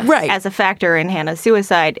health as a factor in Hannah's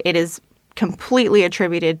suicide. It is completely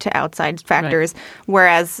attributed to outside factors,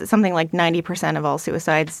 whereas something like 90% of all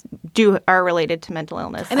suicides are related to mental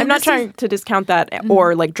illness. And I'm not trying to discount that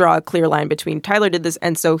or like draw a clear line between Tyler did this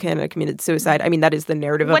and so Hannah committed suicide. I mean, that is the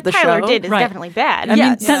narrative of the show. What Tyler did is definitely bad. I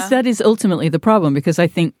mean, that is ultimately the problem, because I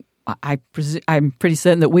think I'm pretty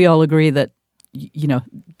certain that we all agree that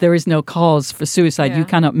there is no cause for suicide. You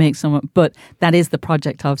cannot make someone, but that is the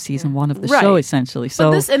project of season 1 of the show, essentially.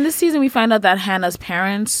 So in this season, we find out that Hannah's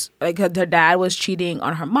parents, like her dad, was cheating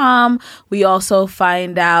on her mom. We also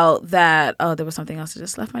find out that there was something else that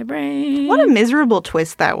just left my brain. What a miserable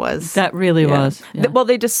twist that was. That really was. Yeah. Well,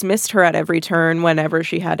 they dismissed her at every turn whenever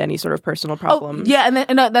she had any sort of personal problems.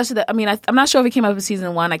 I'm not sure if it came up in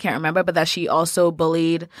season 1. I can't remember, but that she also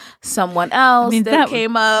bullied someone else. I mean, that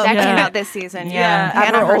came up. That came out this season. Yeah.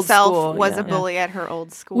 Hannah herself was a bully at her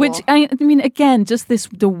old school. Which, I mean, again, just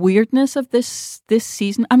the weirdness of this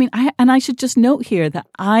season. I mean, I should just note here that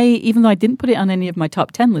even though I didn't put it on any of my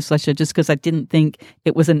top 10 lists, I should, just because I didn't think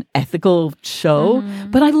it was an ethical show,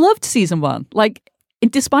 but I loved season 1. Like,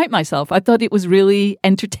 despite myself, I thought it was really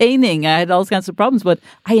entertaining. I had all kinds of problems, but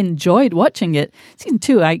I enjoyed watching it. Season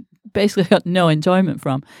 2, I basically got no enjoyment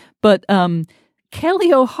from. But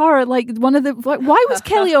Kelly O'Hara, why was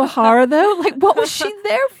Kelly O'Hara though? Like, what was she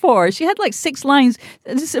there for? She had like 6 lines.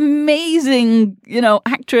 This amazing,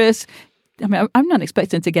 actress. I mean, I'm not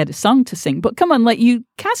expecting to get a song to sing, but come on, like, you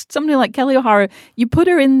cast somebody like Kelly O'Hara, you put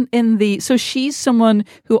her in so she's someone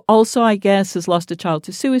who also, I guess, has lost a child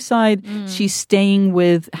to suicide. She's staying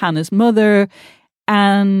with Hannah's mother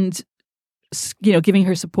and, giving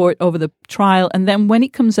her support over the trial. And then when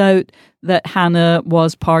it comes out that Hannah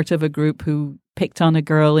was part of a group who picked on a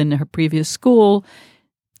girl in her previous school,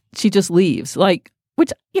 she just leaves. Like,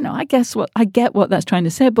 which, I get what that's trying to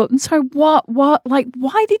say, but I'm sorry, what, like,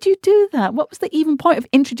 why did you do that? What was the even point of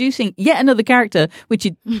introducing yet another character, which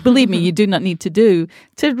believe me, you do not need to do,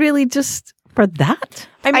 to really just for that.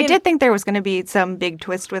 I did think there was going to be some big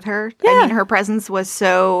twist with her. Yeah. I mean, her presence was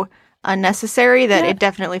so unnecessary that it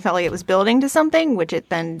definitely felt like it was building to something, which it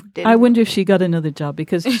then didn't. I wonder if she got another job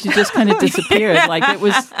because she just kind of disappeared. Like it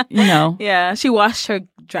was, you know. Yeah, she washed her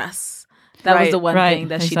dress. That was the one thing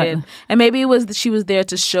that she did. And maybe it was she was there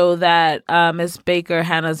to show that Miss Baker,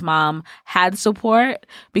 Hannah's mom, had support,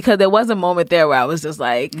 because there was a moment there where I was just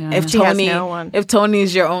like, if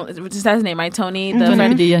Tony's your own, is that his name, right? Tony, the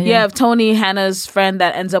friend? Yeah, if Tony, Hannah's friend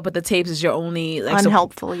that ends up with the tapes, is your only like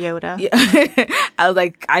unhelpful Yoda. Yeah. I was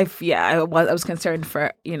like, I was concerned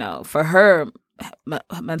for her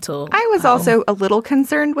mental. I was also a little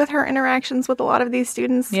concerned with her interactions with a lot of these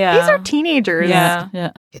students. Yeah. These are teenagers.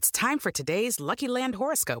 Yeah. It's time for today's Lucky Land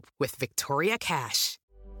horoscope with Victoria Cash.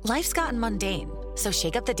 Life's gotten mundane, so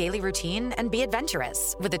shake up the daily routine and be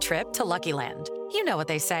adventurous with a trip to Lucky Land. You know what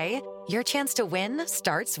they say, your chance to win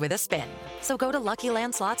starts with a spin. So go to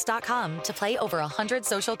LuckyLandSlots.com to play over 100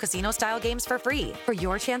 social casino-style games for free for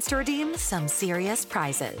your chance to redeem some serious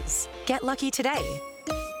prizes. Get lucky today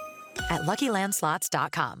at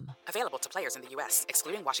LuckyLandSlots.com. Available to players in the U.S.,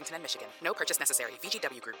 excluding Washington and Michigan. No purchase necessary.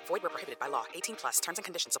 VGW Group. Void where prohibited by law. 18+. Terms and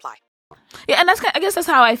conditions apply. Yeah, and I guess that's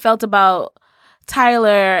how I felt about Tyler,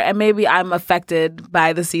 and maybe I'm affected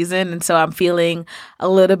by the season, and so I'm feeling a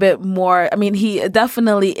little bit more. I mean, he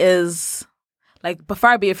definitely is, like, but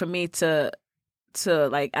far be it from me to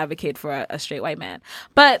like advocate for a straight white man,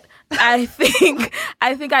 but I think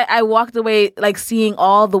I walked away like seeing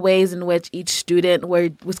all the ways in which each student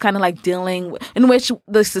was kind of like dealing, in which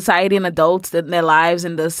the society and adults in their lives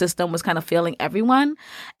and the system was kind of failing everyone,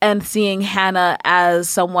 and seeing Hannah as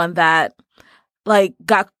someone that like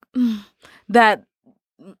that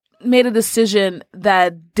made a decision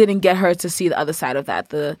that didn't get her to see the other side of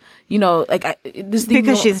that. She's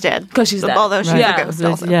dead. Because she's dead. Although she's a ghost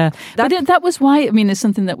also. Yeah. That was why, I mean, it's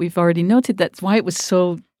something that we've already noted. That's why it was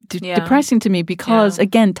so depressing to me, because,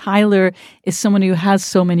 again, Tyler is someone who has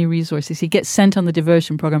so many resources. He gets sent on the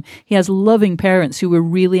diversion program. He has loving parents who were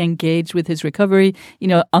really engaged with his recovery. You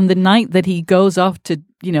know, on the night that he goes off to,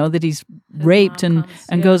 that he's raped and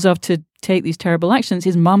goes off to take these terrible actions,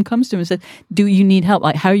 his mom comes to him and says, do you need help?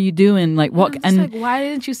 Like, how are you doing? Like, what? And like, why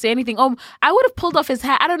didn't you say anything? Oh, I would have pulled off his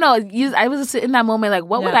hat. I don't know. I was in that moment like,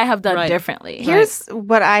 what would I have done differently? Here's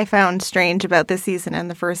what I found strange about this season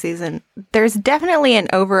and the first season. There's definitely an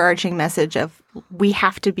overarching message of we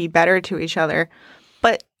have to be better to each other.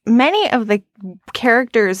 But many of the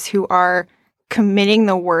characters who are committing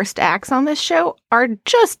the worst acts on this show are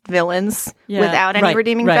just villains without any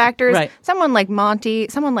redeeming factors. Right. Someone like Monty,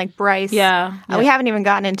 someone like Bryce. Yeah. We haven't even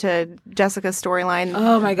gotten into Jessica's storyline.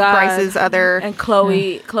 Oh my God. Bryce's other. And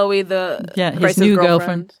Chloe, his Bryce's new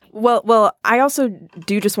girlfriend. Well, I also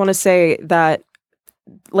do just want to say that,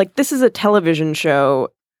 like, this is a television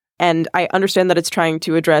show, and I understand that it's trying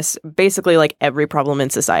to address basically like every problem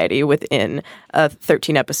in society within a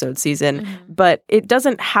 13-episode season, but it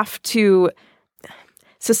doesn't have to.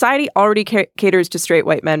 Society already caters to straight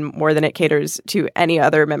white men more than it caters to any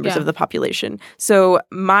other members of the population. So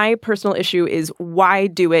my personal issue is, why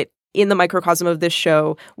do it in the microcosm of this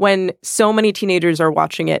show when so many teenagers are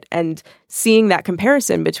watching it and seeing that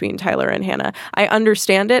comparison between Tyler and Hannah? I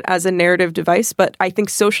understand it as a narrative device, but I think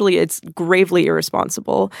socially it's gravely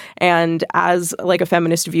irresponsible. And as like a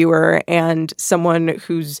feminist viewer and someone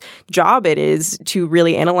whose job it is to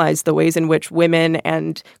really analyze the ways in which women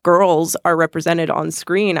and girls are represented on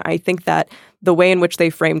screen, I think that the way in which they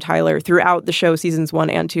frame Tyler throughout the show, seasons 1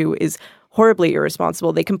 and 2, is horribly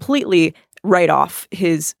irresponsible. They completely write off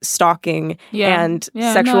his stalking and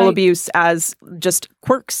sexual abuse as just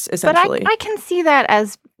quirks, essentially. But I can see that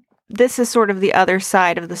as this is sort of the other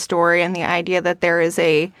side of the story, and the idea that there is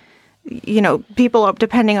people,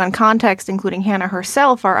 depending on context, including Hannah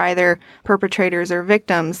herself, are either perpetrators or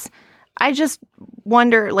victims. I just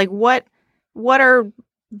wonder, like, what are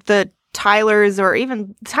the Tylers, or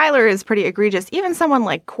even Tyler is pretty egregious. Even someone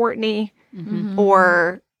like Courtney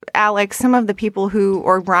or Alex, some of the people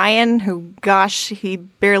or Ryan, who, gosh, he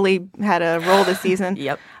barely had a role this season.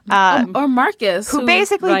 Or Marcus, who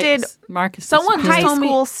basically did high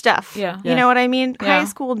school stuff. Yeah. You know what I mean? Yeah. High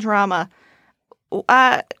school drama.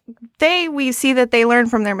 We see that they learn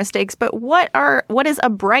from their mistakes, but what is a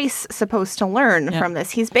Bryce supposed to learn from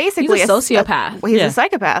this? He's basically he's a sociopath. He's a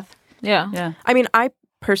psychopath. Yeah. I mean, I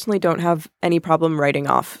personally don't have any problem writing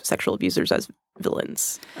off sexual abusers as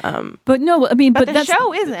villains. But no, I mean, but but the that's,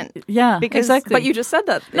 show isn't. Yeah, because exactly. But you just said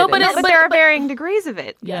that. No, but there are varying degrees of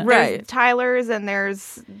it. Yeah. There's Right. Tyler's and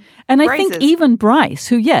there's And I Bryce's. think even Bryce,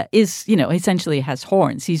 who is essentially has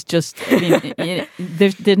horns. He's just they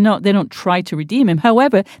don't try to redeem him.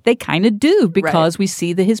 However, they kind of do because we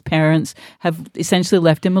see that his parents have essentially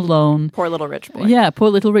left him alone. Poor little rich boy. Yeah, poor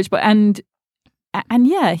little rich boy, and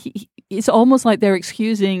yeah, it's almost like they're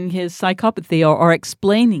excusing his psychopathy or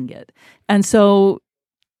explaining it, and so.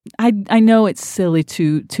 I know it's silly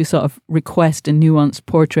to sort of request a nuanced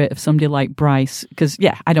portrait of somebody like Bryce because,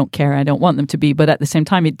 I don't care. I don't want them to be. But at the same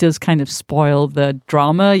time, it does kind of spoil the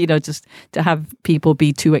drama, just to have people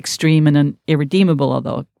be too extreme and irredeemable,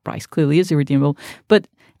 although Bryce clearly is irredeemable.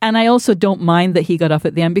 And I also don't mind that he got off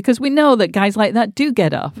at the end because we know that guys like that do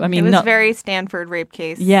get off. I mean, it was very Stanford rape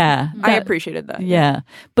case. Yeah. I appreciated that. Yeah.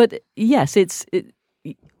 But yes,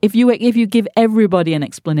 if you give everybody an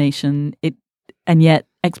explanation, and yet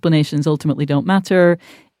explanations ultimately don't matter,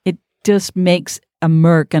 it just makes a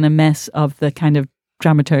murk and a mess of the kind of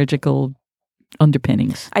dramaturgical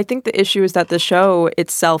underpinnings. I think the issue is that the show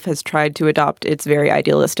itself has tried to adopt its very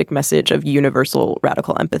idealistic message of universal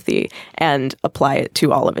radical empathy and apply it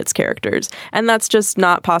to all of its characters. And that's just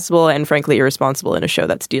not possible and frankly irresponsible in a show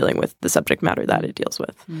that's dealing with the subject matter that it deals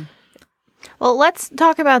with. Well, let's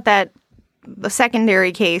talk about the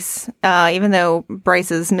secondary case, even though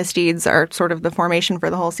Bryce's misdeeds are sort of the formation for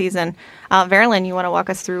the whole season. Verilyn, you want to walk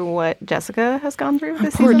us through what Jessica has gone through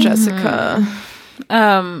this Poor season? Jessica.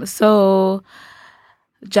 So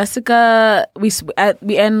Jessica, we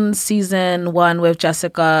end season 1 with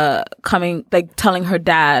Jessica telling her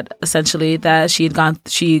dad essentially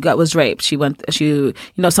that was raped.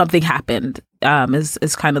 Something happened.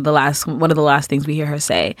 Is kind of one of the last things we hear her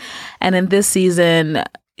say. And in this season,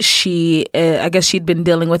 I guess she'd been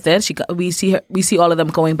dealing with it. We see all of them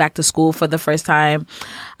going back to school for the first time.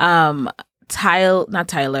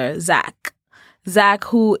 Zach,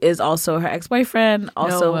 who is also her ex-boyfriend,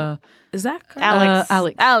 is Zach?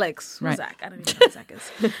 Alex. Right. Zach. I don't even know who Zach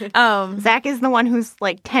is. Zach is the one who's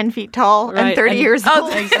like 10 feet tall and 30 years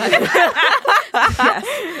old. Exactly.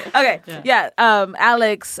 Yes. Okay. Yeah.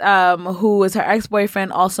 Alex, who is her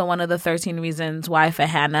ex-boyfriend, also one of the 13 reasons why for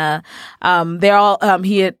Hannah. They're all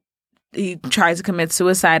he tried to commit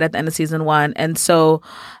suicide at the end of season 1, and so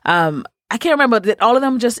I can't remember. Did all of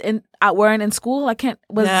them just weren't in school?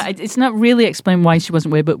 It's not really explained why she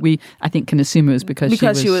wasn't away, but I think can assume it was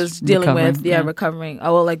because she was dealing with recovering.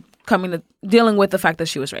 Dealing with the fact that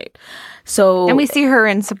she was raped. So and we see her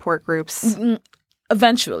in support groups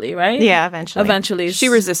eventually, right? Yeah, eventually. She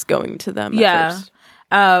resists going to them. Yeah.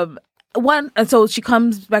 At first. And so she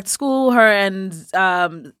comes back to school. Her and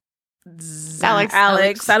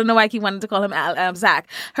Alex. I don't know why I keep wanting to call him Zach.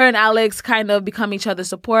 Her and Alex kind of become each other's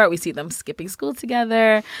support. We see them skipping school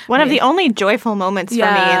together. One of the only joyful moments for me in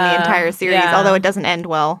the entire series, although it doesn't end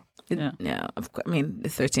well. Of course. I mean, the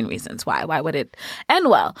 13 reasons why. Why would it end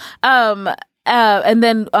well? And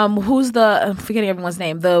then who's I'm forgetting everyone's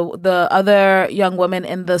name. The other young woman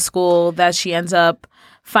in the school that she ends up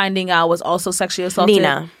finding out was also sexually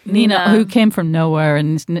assaulted. Nina, who came from nowhere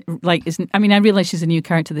and I realize she's a new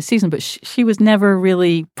character this season, but she was never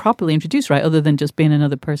really properly introduced, right? Other than just being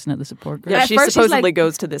another person at the support group. Yeah, she supposedly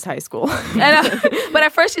goes to this high school. But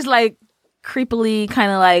at first she's like creepily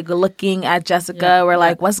kind of like looking at Jessica. We're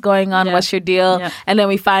like, what's going on? What's your deal? Yeah. And then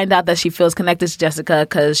we find out that she feels connected to Jessica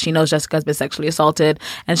because she knows Jessica's been sexually assaulted,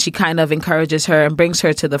 and she kind of encourages her and brings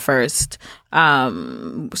her to the first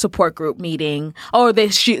support group meeting.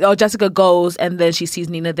 Jessica goes, and then she sees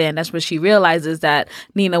Nina there, and that's where she realizes that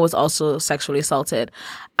Nina was also sexually assaulted.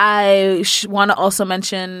 I want to also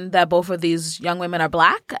mention that both of these young women are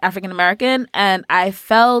Black, African American, and I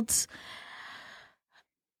felt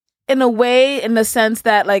in a way, in the sense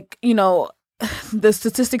that, the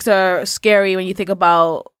statistics are scary when you think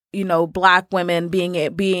about, Black women being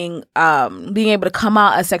able to come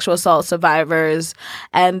out as sexual assault survivors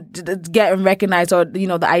and get recognized, or,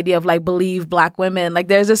 the idea of believe Black women.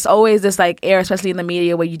 There's just always this air, especially in the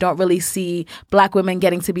media, where you don't really see Black women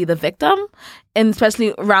getting to be the victim, and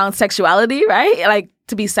especially around sexuality, right?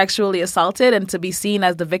 To be sexually assaulted and to be seen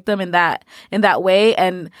as the victim in that way.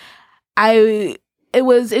 And it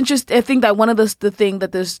was interesting. I think that one of the thing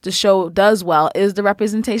that the show does well is the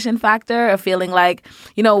representation factor of feeling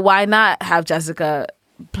why not have Jessica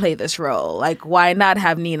play this role? Why not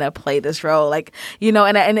have Nina play this role? And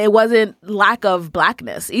it wasn't lack of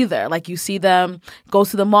Blackness either. You see them go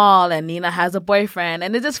to the mall and Nina has a boyfriend,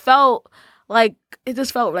 and it just felt like it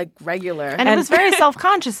just felt like regular. And it was very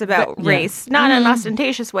self-conscious about race, not in an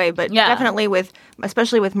ostentatious way, but definitely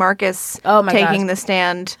especially with Marcus taking the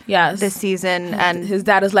stand this season. And his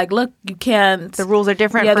dad is like, look, you can't. The rules are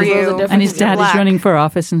different for you. And his dad is running for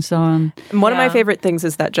office and so on. And one of my favorite things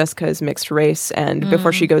is that Jessica is mixed race, and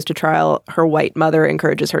before she goes to trial, her white mother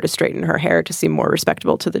encourages her to straighten her hair to seem more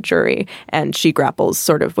respectable to the jury. And she grapples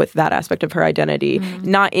sort of with that aspect of her identity,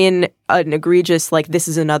 not in an egregious, like, this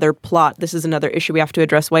is another plot, this is another issue we have to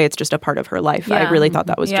address way. It's just a part of her life. I really thought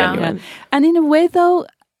that was genuine. Yeah. And in a way, though,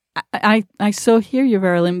 I so hear you,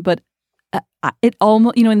 Verilyn, but it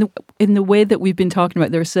almost, in the way that we've been talking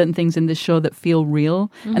about, there are certain things in this show that feel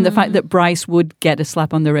real. And the fact that Bryce would get a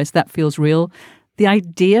slap on the wrist, that feels real. The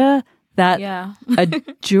idea that a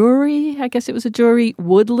jury, I guess it was a jury,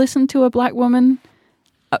 would listen to a black woman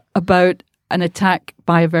about an attack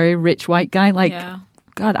by a very rich white guy,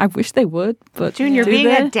 God, I wish they would. But Junior, being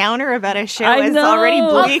a downer about a show is already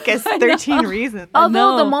bleak as 13 Reasons.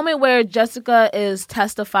 Although the moment where Jessica is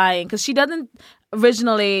testifying, because she doesn't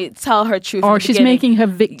originally tell her truth. Or she's making her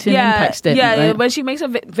victim impact statement. Yeah, right? when she makes her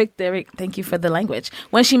victim, thank you for the language.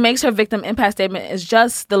 When she makes her victim impact statement, it's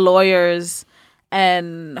just the lawyers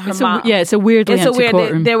and her mom. It's a weirdly empty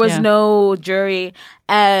courtroom. There was no jury,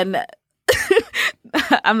 and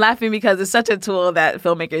I'm laughing because it's such a tool that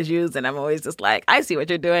filmmakers use, and I'm always just like, I see what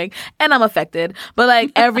you're doing, and I'm affected. But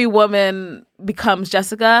like every woman becomes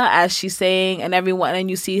Jessica as she's saying, and everyone, and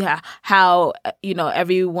you see how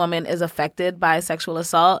every woman is affected by sexual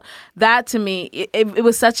assault. That to me, it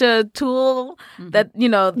was such a tool that you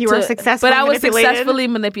were successfully, but I was successfully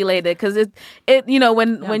manipulated because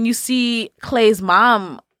when you see Clay's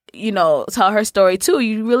mom, tell her story too,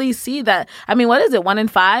 you really see that. I mean, what is it, 1 in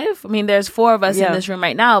 5? I mean, there's 4 of us in this room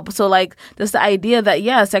right now. So like, just the idea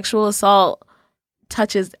that sexual assault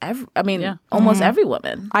touches almost every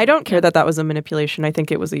woman. I don't care that was a manipulation. I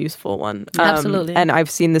think it was a useful one. Absolutely. And I've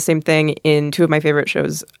seen the same thing in 2 of my favorite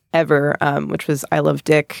shows ever, which was I Love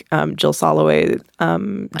Dick, Jill Soloway's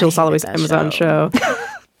Amazon show.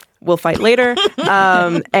 We'll Fight Later,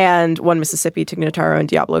 and One Mississippi, Tig Notaro and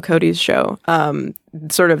Diablo Cody's show.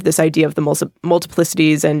 Sort of this idea of the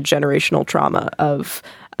multiplicities and generational trauma of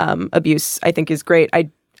abuse, I think is great.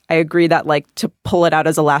 I agree that to pull it out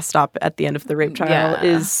as a last stop at the end of the rape trial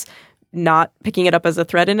is not picking it up as a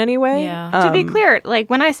threat in any way. Yeah. To be clear,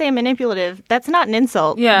 when I say manipulative, that's not an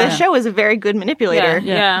insult. Yeah. The show is a very good manipulator.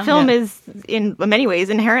 Yeah. Film is, in many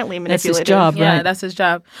ways, inherently manipulative. That's his job, right? Yeah, that's his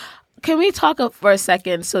job. Can we talk for a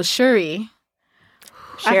second? So Shuri.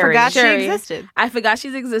 I forgot she existed. I forgot she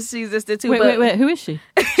existed too. Wait. Who is she?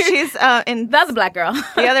 She's in the other black girl.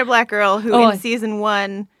 The other black girl who in season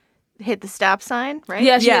 1 hit the stop sign, right?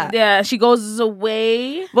 Yeah, she goes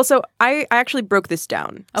away. Well, so I actually broke this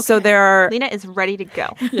down. Okay. So there are... Lena is ready to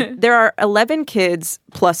go. There are 11 kids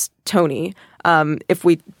plus Tony, if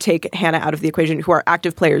we take Hannah out of the equation, who are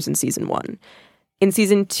active players in season 1. In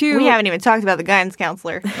season 2... We haven't even talked about the guidance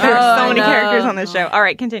counselor. There are so many characters on this show. All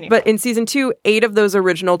right, continue. But in season 2, 8 of those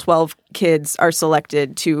original 12 kids are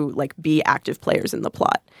selected to be active players in the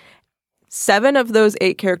plot. 7 of those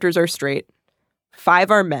 8 characters are straight.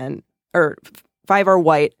 5 are men, or 5 are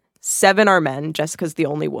white. 7 are men. Jessica's the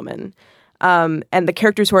only woman. And the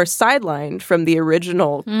characters who are sidelined from the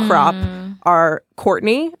original crop are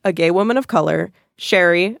Courtney, a gay woman of color,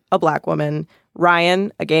 Sherry, a black woman,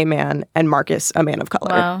 Ryan, a gay man, and Marcus, a man of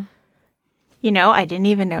color. Wow. I didn't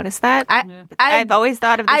even notice that. I've always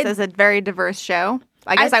thought of this as a very diverse show.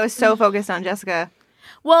 I guess I was so focused on Jessica.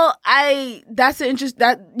 Well, that's an interest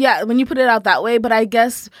when you put it out that way, but I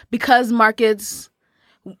guess because Marcus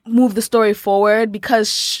moved the story forward, because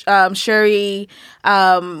Shuri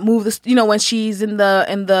moved when she's in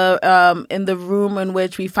the room in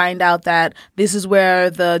which we find out that this is where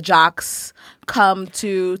the jocks come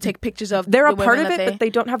to take pictures of. They're a part of it, but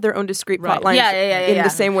they don't have their own discrete plot lines in the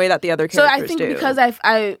same way that the other characters do. So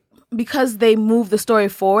I think because they move the story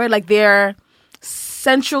forward, they're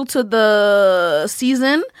central to the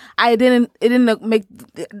season, it didn't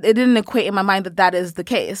equate in my mind that is the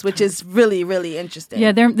case, which is really, really interesting.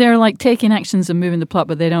 Yeah, they're taking actions and moving the plot,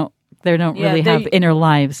 but they don't really have inner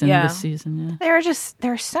lives in this season. Yeah.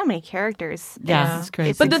 There are so many characters. Yeah, it's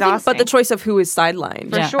crazy. But the choice of who is sidelined,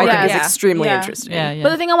 for sure, I think is extremely interesting. Yeah. But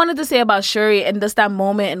the thing I wanted to say about Shuri, and just that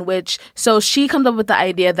moment in which, so she comes up with the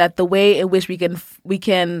idea that the way in which we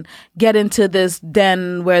can get into this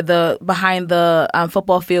den behind the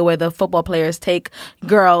football field where the football players take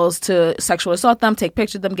girls to sexual assault them, take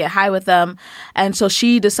pictures of them, get high with them, and so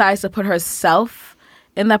she decides to put herself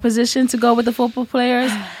in that position to go with the football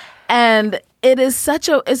players. And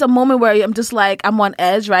it's a moment where I'm just like, I'm on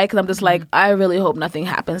edge, right? Because I'm just like, I really hope nothing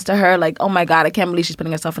happens to her. Like, oh my God, I can't believe she's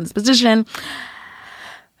putting herself in this position.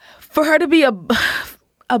 For her to be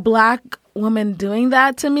a Black woman doing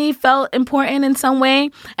that to me felt important in some way.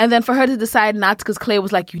 And then for her to decide not to, because Clay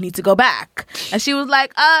was like, you need to go back. And she was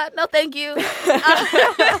like, no, thank you.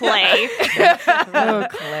 Clay. Oh,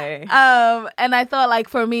 Clay. And I thought, like,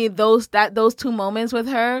 for me, those 2 moments with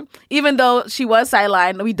her, even though she was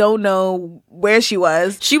sidelined, we don't know where she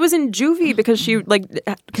was. She was in juvie because she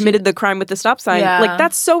committed the crime with the stop sign. Yeah. Like,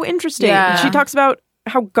 that's so interesting. Yeah. She talks about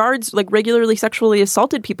how guards regularly sexually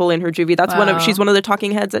assaulted people in her juvie. That's she's one of the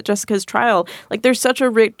talking heads at Jessica's trial. Like, there's such a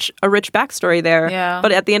rich backstory there. Yeah.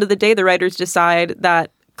 But at the end of the day, the writers decide that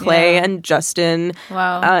Clay and Justin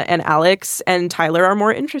and Alex and Tyler are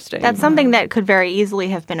more interesting. That's something that could very easily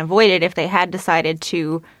have been avoided if they had decided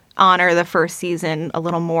to honor the first season a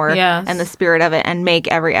little more and the spirit of it and make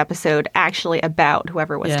every episode actually about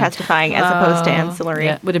whoever was testifying as opposed to ancillary.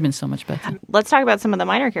 Yeah, it would have been so much better. Let's talk about some of the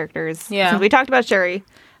minor characters. Yeah. Since we talked about Sherry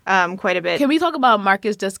quite a bit. Can we talk about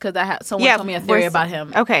Marcus just because someone told me a theory about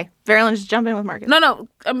him? Okay. Verilyn, just jump in with Marcus. No.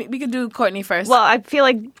 I mean, we can do Courtney first. Well, I feel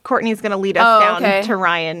like Courtney's going to lead us down to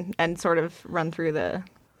Ryan and sort of run through the...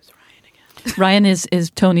 Ryan is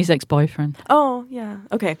Tony's ex-boyfriend. Oh, yeah.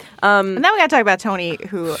 Okay. And then we got to talk about Tony,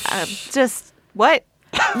 who just... What?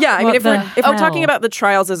 Yeah, I mean, if we're talking about the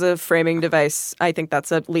trials as a framing device, I think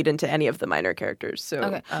that's a lead into any of the minor characters. So,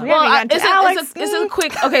 okay. It's a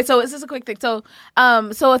quick. Okay, so it's just a quick thing. So,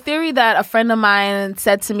 so a theory that a friend of mine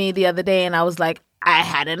said to me the other day, and I was like, I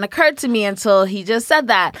hadn't occurred to me until he just said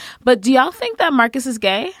that. But do y'all think that Marcus is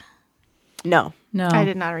gay? No. I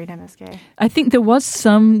did not read him as gay. I think there was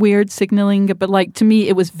some weird signaling, but like to me,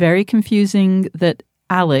 it was very confusing that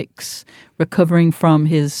Alex, recovering from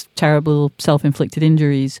his terrible self-inflicted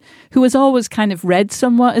injuries, who was always kind of read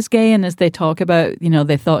somewhat as gay, and as they talk about,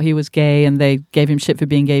 they thought he was gay and they gave him shit for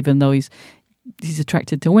being gay, even though he's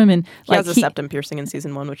attracted to women. He has a septum piercing in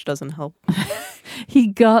season 1, which doesn't help. He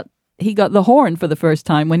got the horn for the first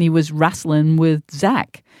time when he was wrestling with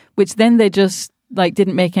Zach, which then they just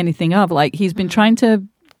didn't make anything of. Like, he's been trying to,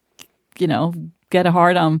 get a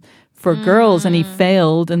hard on for girls, and he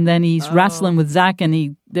failed, and then he's wrestling with Zach,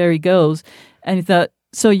 and there he goes. And he thought,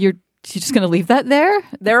 so you're just going to leave that there?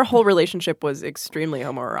 Their whole relationship was extremely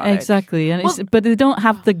homoerotic. Exactly. And but they don't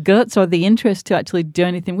have the guts or the interest to actually do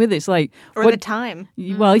anything with it. It's like... Or the time.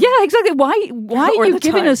 Well, yeah, exactly. Why are you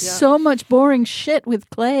giving us so much boring shit with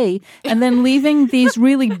Clay and then leaving these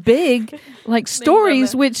really big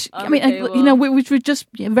stories, which, which were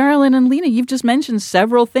just... Verilyn and Lena, you've just mentioned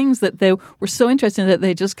several things that they were so interested in that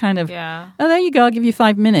they just kind of... Yeah. Oh, there you go. I'll give you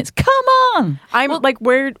 5 minutes. Come on!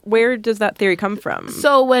 Where does that theory come from?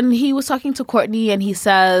 So when he was talking to Courtney and he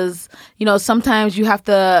says, sometimes you have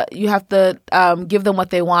to give them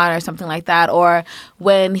what they want or something like that. Or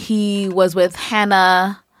when he was with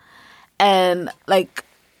Hannah and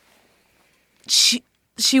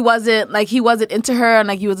she wasn't he wasn't into her, and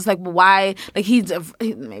he was just like, well, why?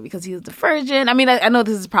 Maybe because he was the virgin. I mean, I know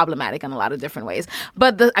this is problematic in a lot of different ways,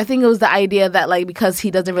 but I think it was the idea that because he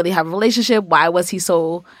doesn't really have a relationship, why was he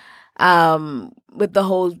so with the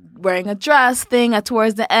whole wearing a dress thing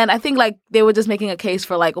towards the end? I think they were just making a case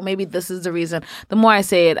for well, maybe this is the reason. The more I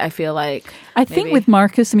say it, I feel I think with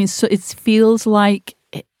Marcus, I mean, so it feels like,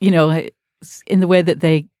 in the way that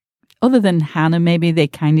they, other than Hannah, maybe they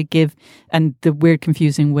kind of give, and the weird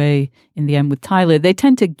confusing way in the end with Tyler, they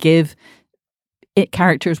tend to give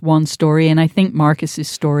characters one story, and I think Marcus's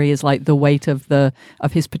story is the weight of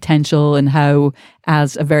his potential, and how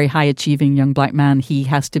as a very high achieving young Black man he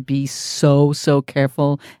has to be so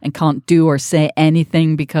careful and can't do or say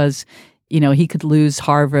anything because he could lose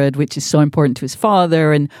Harvard, which is so important to his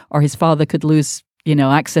father, or his father could lose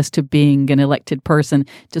access to being an elected person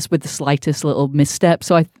just with the slightest little misstep.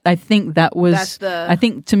 So I think that was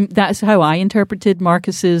that's how I interpreted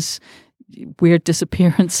Marcus's weird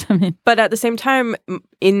disappearance. I mean, but at the same time,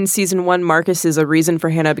 in season 1, Marcus is a reason for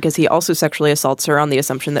Hannah because he also sexually assaults her on the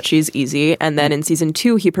assumption that she's easy. And then in season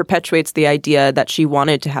 2, he perpetuates the idea that she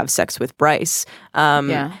wanted to have sex with Bryce.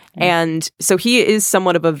 And so he is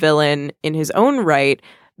somewhat of a villain in his own right.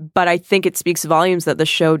 But I think it speaks volumes that the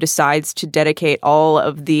show decides to dedicate all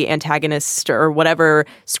of the antagonist or whatever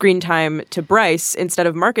screen time to Bryce instead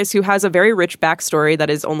of Marcus, who has a very rich backstory that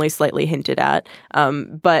is only slightly hinted at,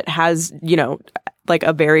 but has,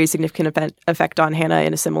 a very significant effect on Hannah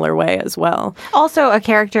in a similar way as well. Also a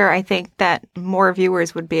character I think that more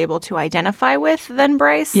viewers would be able to identify with than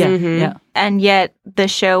Bryce. Yeah. Mm-hmm. Yeah. And yet the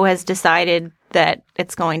show has decided that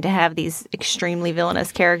it's going to have these extremely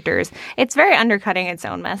villainous characters. It's very undercutting its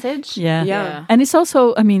own message. Yeah. And it's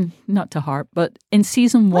also, I mean, not to harp, but in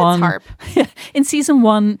season one, in season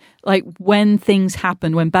one, like when things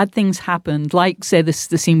happened, when bad things happened, like say the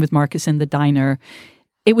scene with Marcus in the diner,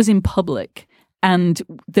 it was in public. And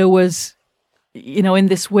there was, you know, in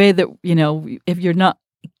this way that, you know, if you're not,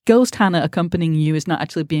 Ghost Hannah accompanying you is not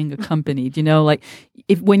actually being accompanied, you know, like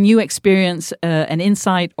when you experience an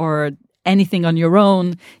insight or anything on your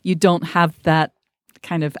own, you don't have that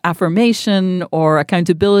kind of affirmation or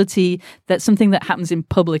accountability that something that happens in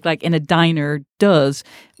public, like in a diner, does.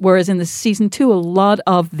 Whereas in the season 2, a lot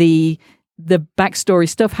of the backstory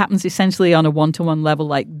stuff happens essentially on a one-to-one level,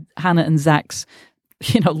 like Hannah and Zach's,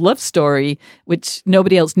 you know, love story, which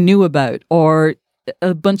nobody else knew about, or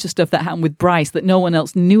a bunch of stuff that happened with Bryce that no one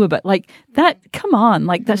else knew about. Like that, come on,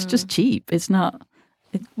 like that's just cheap. It's not.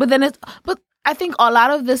 But I think a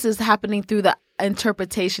lot of this is happening through the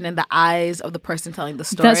interpretation in the eyes of the person telling the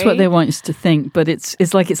story. That's what they want us to think, but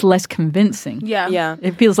it's like it's less convincing. Yeah.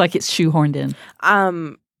 It feels like it's shoehorned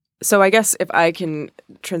in. So I guess if I can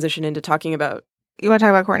transition into talking about... You want to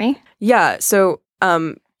talk about Courtney? Yeah. So,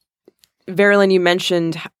 Verilyn, you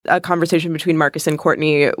mentioned a conversation between Marcus and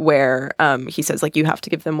Courtney where he says, like, you have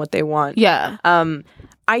to give them what they want. Yeah.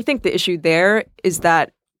 I think the issue there is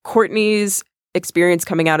that Courtney's experience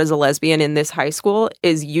coming out as a lesbian in this high school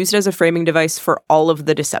is used as a framing device for all of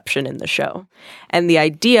the deception in the show. And the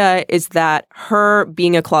idea is that her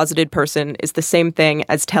being a closeted person is the same thing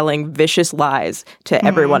as telling vicious lies to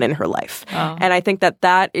everyone in her life. Oh. And I think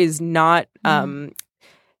that is not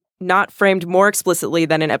framed more explicitly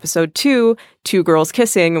than in episode 2, Two Girls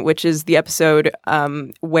Kissing, which is the episode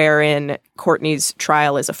wherein Courtney's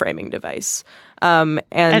trial is a framing device. And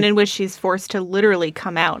in which she's forced to literally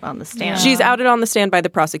come out on the stand. She's outed on the stand by the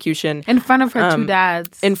prosecution. In front of her two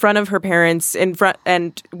dads. In front of her parents,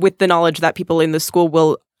 and with the knowledge that people in the school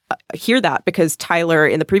will hear that, because Tyler,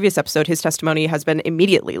 in the previous episode, his testimony has been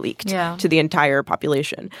immediately leaked to the entire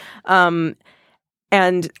population. And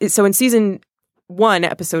so in season 1,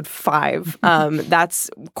 episode 5, that's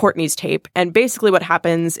Courtney's tape. And basically what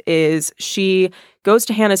happens is she goes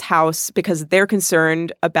to Hannah's house because they're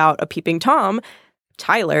concerned about a peeping Tom,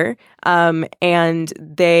 Tyler, and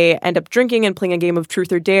they end up drinking and playing a game of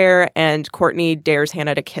truth or dare, and Courtney dares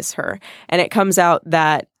Hannah to kiss her. And it comes out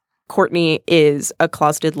that Courtney is a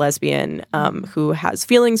closeted lesbian who has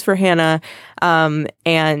feelings for Hannah,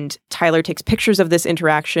 and Tyler takes pictures of this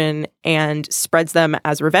interaction and spreads them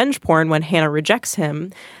as revenge porn when Hannah rejects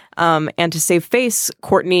him. And to save face,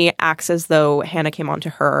 Courtney acts as though Hannah came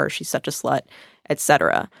onto her, she's such a slut,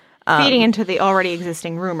 etc. Feeding into the already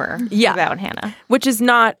existing rumor about Hannah. Which is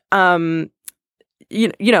not, you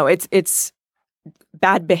know, it's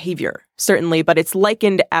bad behavior, certainly, but it's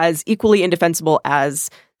likened as equally indefensible as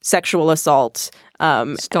sexual assault,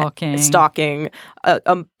 stalking,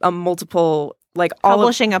 a multiple, like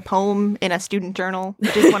publishing a poem in a student journal,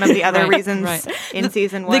 which is one of the other reasons in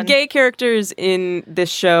season 1. The gay characters in this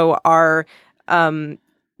show are,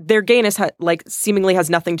 their gayness seemingly has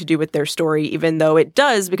nothing to do with their story, even though it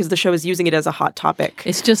does, because the show is using it as a hot topic.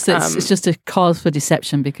 It's just it's just a cause for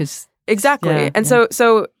deception because exactly.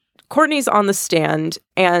 So Courtney's on the stand,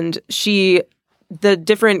 and the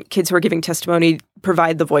different kids who are giving testimony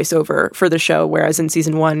provide the voiceover for the show, whereas in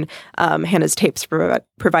season 1, Hannah's tapes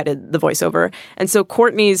provided the voiceover. And so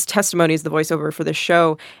Courtney's testimony is the voiceover for the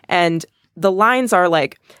show. And the lines are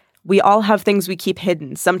like, we all have things we keep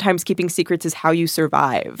hidden. Sometimes keeping secrets is how you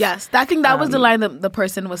survive. Yes, I think that was the line that the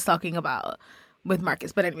person was talking about with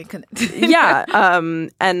Marcus. But anyway, yeah.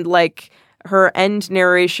 And like her end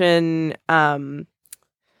narration,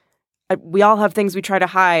 we all have things we try to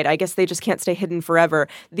hide. I guess they just can't stay hidden forever.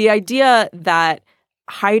 The idea that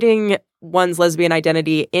hiding one's lesbian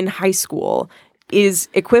identity in high school is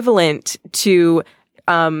equivalent to,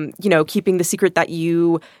 keeping the secret that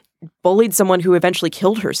you bullied someone who eventually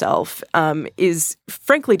killed herself is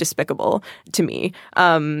frankly despicable to me,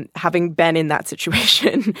 having been in that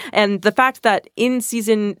situation. And the fact that in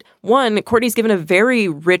season 1, Courtney's given a very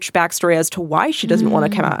rich backstory as to why she doesn't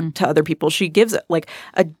want to come out to other people. She gives like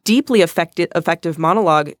a deeply effective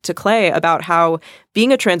monologue to Clay about how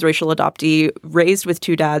being a transracial adoptee raised with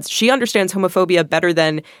two dads, she understands homophobia better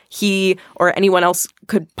than he or anyone else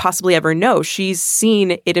could possibly ever know. She's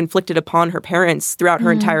seen it inflicted upon her parents throughout her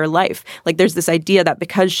entire life. Like there's this idea that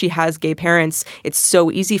because she has gay parents, it's so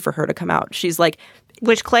easy for her to come out. She's like,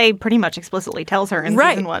 which Clay pretty much explicitly tells her in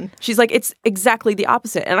season 1. She's like, it's exactly the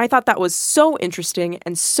opposite. And I thought that was so interesting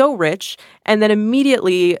and so rich. And then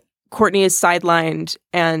immediately Courtney is sidelined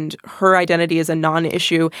and her identity is a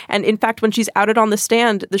non-issue. And in fact, when she's outed on the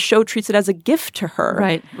stand, the show treats it as a gift to her.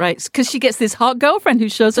 Right. Because she gets this hot girlfriend who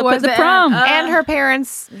shows up at the prom. And her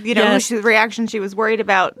parents, the reaction she was worried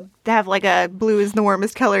about to have like a blue is the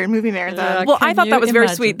warmest color in movie marathon. Well, I thought that was very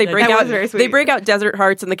sweet. They break out very sweet. They break out Desert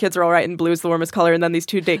Hearts and the kids are all right and blue is the warmest color. And then these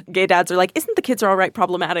two gay dads are like, isn't the kids are all right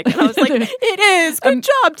problematic? And I was like, it is. Good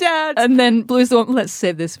job, Dad. And then blue is the one. Let's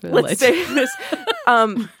save this for later. Let's save this.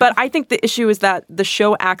 But I think the issue is that the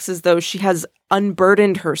show acts as though she has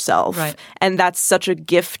unburdened herself. Right. And that's such a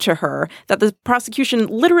gift to her that the prosecution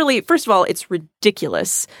literally, first of all, it's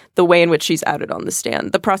ridiculous the way in which she's outed on the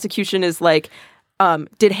stand. The prosecution is like,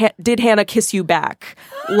 did Hannah kiss you back?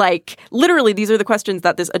 Like, literally, these are the questions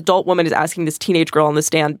that this adult woman is asking this teenage girl on the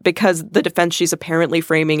stand because the defense she's apparently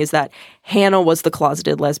framing is that Hannah was the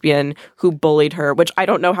closeted lesbian who bullied her, which I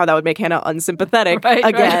don't know how that would make Hannah unsympathetic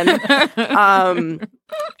again.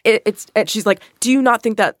 Right. She's like, do you not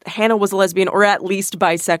think that Hannah was a lesbian or at least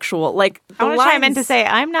bisexual? Like, I want to chime in to say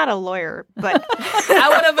I'm not a lawyer, but I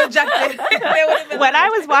would have objected. When I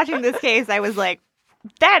was watching this case, I was like,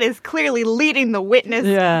 that is clearly leading the witness.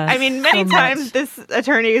 Yeah, I mean, many times this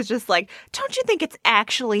attorney is just like, don't you think it's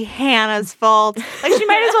actually Hannah's fault? Like, she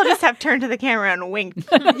might as well just have turned to the camera and winked.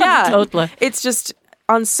 Yeah, totally. It's just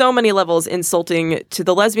on so many levels insulting to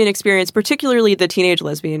the lesbian experience, particularly the teenage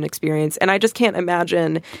lesbian experience. And I just can't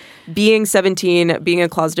imagine being 17, being a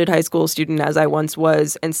closeted high school student as I once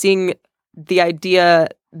was, and seeing the idea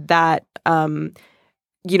that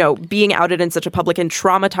being outed in such a public and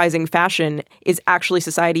traumatizing fashion is actually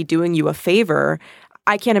society doing you a favor.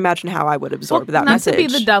 I can't imagine how I would absorb that message. Not to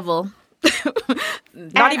be the devil.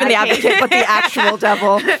 Not even the advocate, but the actual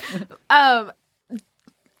devil.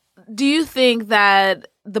 Do you think that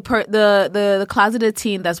the closeted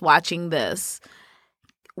teen that's watching this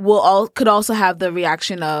could also have the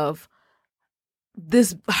reaction of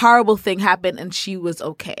this horrible thing happened and she was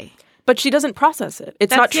okay? But she doesn't process it.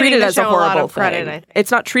 It's not treated as a horrible thing. It's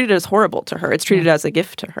not treated as horrible to her. It's treated as a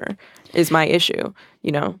gift to her, is my issue.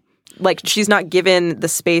 Like, she's not given the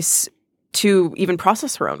space to even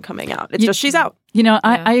process her own coming out. It's just she's out.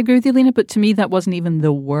 I agree with you, Lena, but to me that wasn't even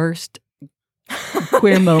the worst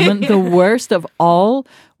queer moment. The worst of all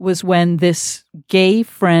was when this gay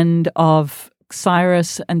friend of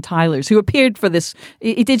Cyrus and Tyler's, who appeared for this,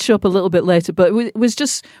 he did show up a little bit later, but it was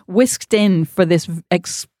just whisked in for this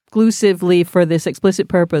exclusively for this explicit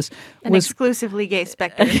purpose. Exclusively gay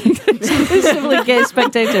spectator. Exclusively gay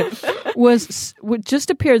spectator would just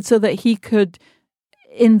appeared so that he could,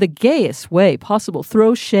 in the gayest way possible,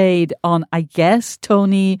 throw shade on, I guess,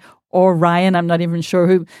 Tony or Ryan. I'm not even sure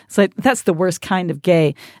who. It's like, that's the worst kind of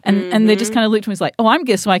gay. And they just kind of looked at me and was like, oh, I'm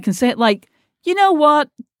gay, so I can say it. Like, you know what?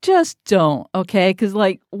 Just don't, okay? Because,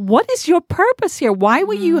 like, what is your purpose here? Why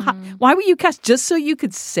were you cast? Just so you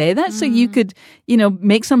could say that? So you could,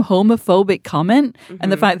 make some homophobic comment?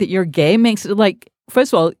 And the fact that you're gay makes it like,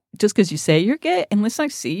 first of all, just because you say you're gay, unless I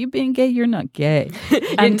see you being gay, you're not gay.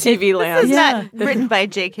 In TV land. This is not written by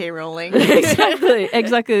J.K. Rowling.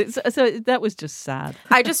 Exactly. So that was just sad.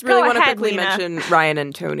 I just really want to quickly mention Ryan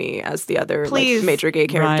and Tony as the other major gay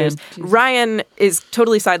characters. Ryan is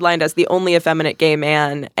totally sidelined as the only effeminate gay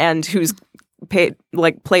man, and who's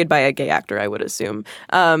played by a gay actor, I would assume.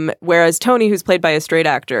 Whereas Tony, who's played by a straight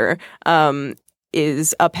actor,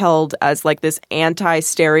 is upheld as like this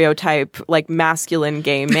anti-stereotype, like masculine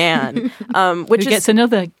gay man, which gets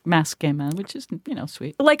another masked gay man, which is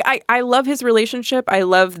sweet. Like I love his relationship. I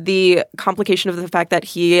love the complication of the fact that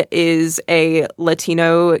he is a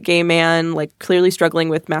Latino gay man, like clearly struggling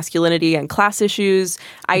with masculinity and class issues.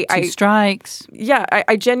 Two strikes. Yeah,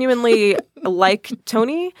 I genuinely like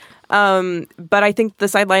Tony. But I think the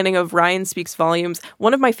sidelining of Ryan speaks volumes.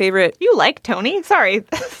 One of my favorite... You like Tony? Sorry,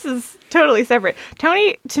 this is totally separate.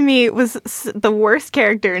 Tony, to me, was the worst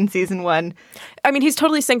character in season 1. I mean, he's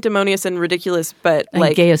totally sanctimonious and ridiculous, but and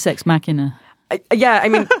like... Deus Ex Machina. Yeah, I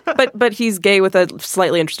mean, but he's gay with a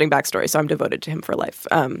slightly interesting backstory, so I'm devoted to him for life.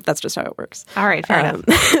 That's just how it works. All right, fair enough.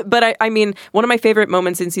 But I mean, one of my favorite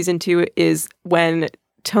moments in season 2 is when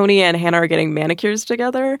Tony and Hannah are getting manicures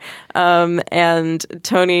together, and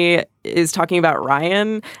Tony is talking about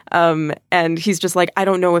Ryan, and he's just like, I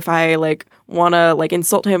don't know if I like want to like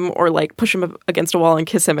insult him or like push him against a wall and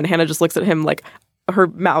kiss him, and Hannah just looks at him like her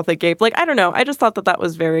mouth agape. Like, I don't know. I just thought that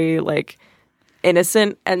was very like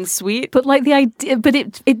innocent and sweet. But like the idea, but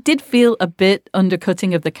it did feel a bit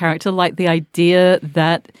undercutting of the character. Like the idea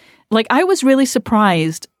that, like, I was really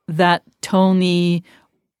surprised that Tony,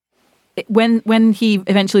 when he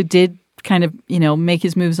eventually did kind of, make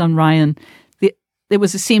his moves on Ryan, it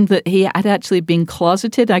was assumed that he had actually been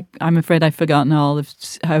closeted. I'm afraid I've forgotten all of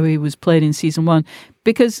how he was played in season 1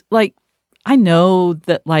 because, like, I know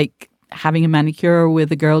that, like, having a manicure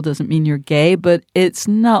with a girl doesn't mean you're gay, but it's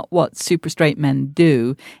not what super straight men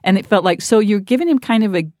do. And it felt like, so you're giving him kind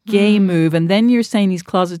of a gay move, and then you're saying he's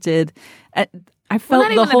closeted. I felt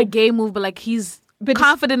not even a gay move, but like he's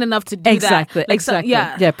confident enough to do exactly, that. Like, exactly.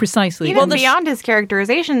 yeah, precisely. Even beyond his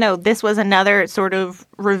characterization, though, this was another sort of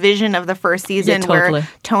revision of the first season where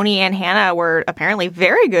Tony and Hannah were apparently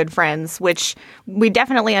very good friends, which we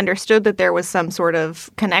definitely understood that there was some sort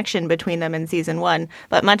of connection between them in season 1.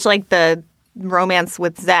 But much like the romance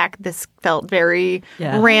with Zach, this felt very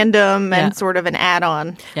random and sort of an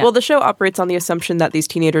add-on. Yeah. Well, the show operates on the assumption that these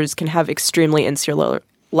teenagers can have extremely insular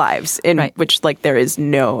lives in which, like, there is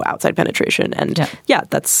no outside penetration, and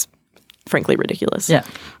that's frankly ridiculous. I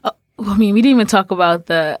mean, we didn't even talk about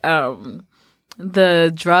the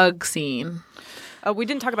drug scene. We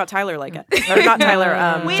didn't talk about Tyler like it. Or not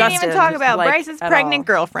Tyler. We Justin, didn't even talk about like, Bryce's pregnant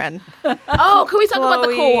girlfriend. Oh, can we talk about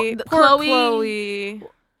the Chloe? Chloe.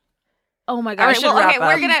 Oh my god! All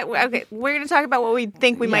right, we're gonna talk about what we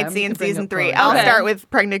think we might see in season 3. I'll start with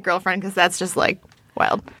pregnant girlfriend because that's just like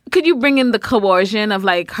wild. Could you bring in the coercion of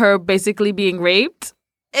like her basically being raped?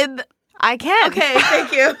 I can. Okay,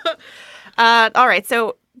 thank you. All right,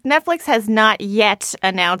 so Netflix has not yet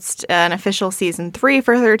announced an official season 3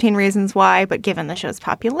 for 13 Reasons Why, but given the show's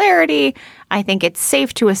popularity, I think it's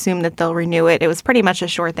safe to assume that they'll renew it. It was pretty much a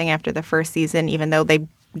sure thing after the first season, even though they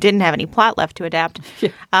didn't have any plot left to adapt.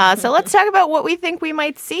 So let's talk about what we think we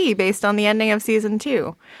might see based on the ending of season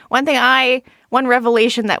 2. One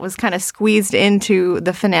revelation that was kind of squeezed into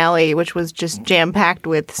the finale, which was just jam-packed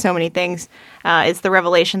with so many things, is the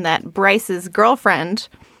revelation that Bryce's girlfriend,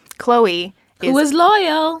 Chloe, who is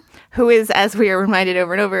loyal, who is, as we are reminded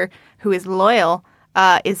over and over, who is loyal,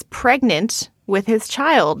 is pregnant with his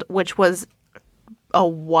child, which was a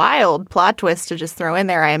wild plot twist to just throw in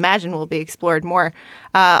there. I imagine will be explored more.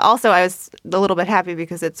 Also, I was a little bit happy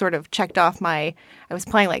because it sort of checked off I was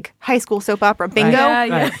playing like high school soap opera bingo.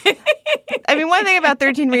 Right. I mean, one thing about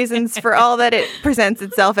 13 Reasons, for all that it presents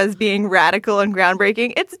itself as being radical and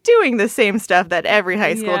groundbreaking, it's doing the same stuff that every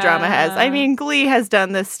high school drama has. I mean, Glee has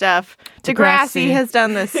done this stuff. Degrassi has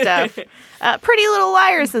done this stuff. Pretty Little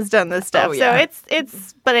Liars has done this stuff. So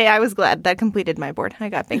but I was glad that completed my board. I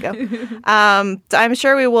got bingo. So I'm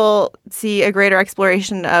sure we will see a greater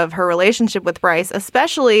exploration of her relationship with Bryce,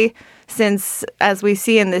 especially since, as we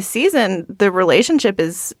see in this season, the relationship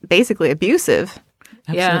is basically abusive.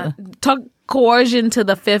 Absolutely. Yeah. Talk coercion to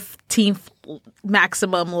the 15th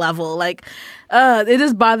maximum level. Like, it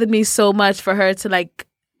just bothered me so much for her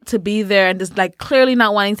to be there and just like clearly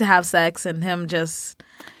not wanting to have sex and him just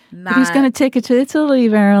not. He's going to take her to Italy,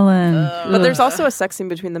 Marilyn. But there's also a sex scene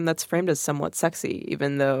between them that's framed as somewhat sexy,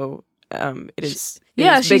 even though it is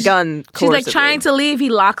begun coercively. She's like trying to leave. He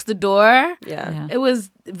locks the door. Yeah. It was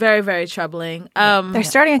very, very troubling. They're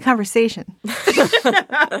starting a conversation.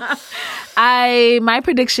 My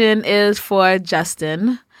prediction is for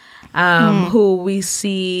Justin, who we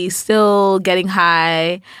see still getting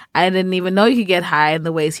high. I didn't even know you could get high in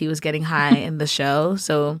the ways he was getting high in the show.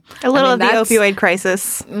 So a little of the opioid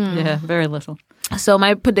crisis. Yeah, very little. So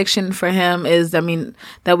my prediction for him is,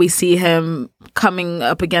 that we see him coming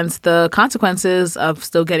up against the consequences of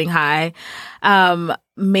still getting high.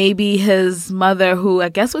 Maybe his mother, who I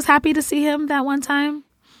guess was happy to see him that one time.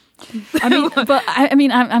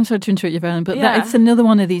 I'm sorry to interrupt you, Marilyn, but it's another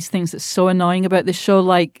one of these things that's so annoying about this show.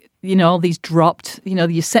 Like, all these dropped,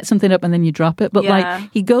 you set something up and then you drop it. But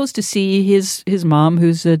like, he goes to see his mom,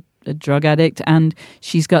 who's a drug addict, and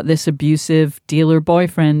she's got this abusive dealer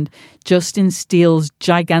boyfriend. Justin steals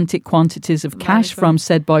gigantic quantities of cash from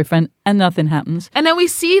said boyfriend, and nothing happens. And then we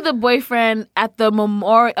see the boyfriend at the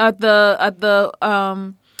memorial,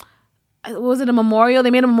 was it a memorial?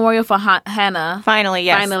 They made a memorial for Hannah. Finally,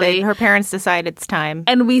 yes. Her parents decide it's time.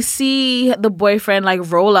 And we see the boyfriend like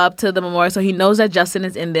roll up to the memorial, so he knows that Justin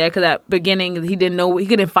is in there, because at the beginning he didn't know, he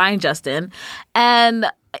couldn't find Justin. And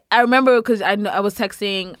I remember because I was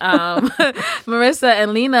texting Marissa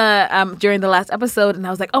and Lena during the last episode, and I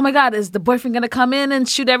was like, oh my God, is the boyfriend going to come in and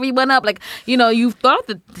shoot everyone up? Like, you thought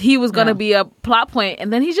that he was going to be a plot point,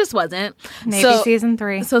 and then he just wasn't. Maybe season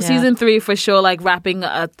 3. So season 3 for sure, like wrapping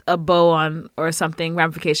a bow on or something,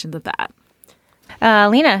 ramifications of that.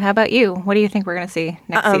 Lena, how about you? What do you think we're going to see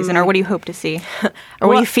next season, or what do you hope to see? Or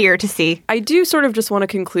what do you fear to see? I do sort of just want to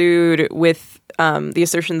conclude with the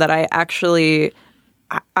assertion that I actually...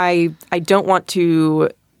 I don't want to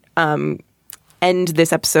end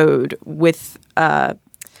this episode with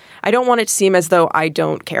I don't want it to seem as though I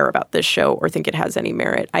don't care about this show or think it has any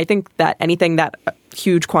merit. I think that anything that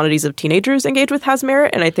huge quantities of teenagers engage with has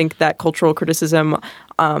merit, and I think that cultural criticism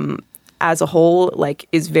as a whole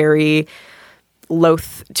is very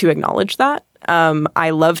loath to acknowledge that.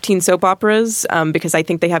 I love teen soap operas because I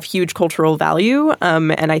think they have huge cultural value,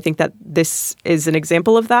 and I think that this is an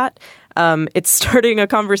example of that. It's starting a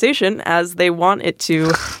conversation as they want it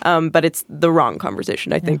to, but it's the wrong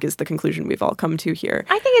conversation, I think, is the conclusion we've all come to here.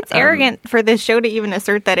 I think it's arrogant for this show to even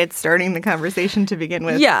assert that it's starting the conversation to begin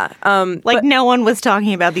with. Yeah. But no one was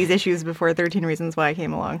talking about these issues before 13 Reasons Why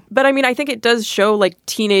came along. But I mean, I think it does show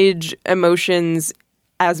teenage emotions,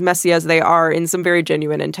 as messy as they are, in some very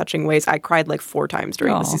genuine and touching ways. I cried 4 times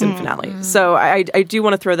during the season finale. So I do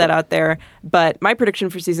want to throw that out there. But my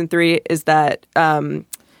prediction for season 3 is that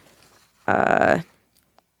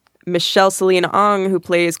Michelle Selena Ong, who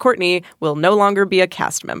plays Courtney, will no longer be a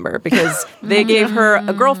cast member because they gave her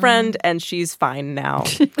a girlfriend and she's fine now.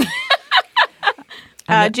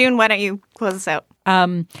 June, why don't you close us out?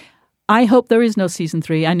 I hope there is no season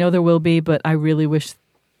 3. I know there will be, but I really wish,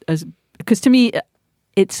 because to me,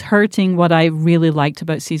 it's hurting what I really liked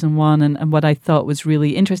about season 1 and what I thought was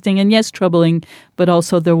really interesting and yes, troubling, but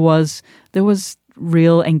also there was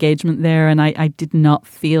real engagement there, and I did not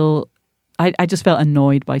feel. I just felt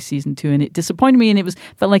annoyed by season 2, and it disappointed me, and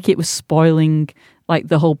felt like it was spoiling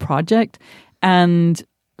the whole project. And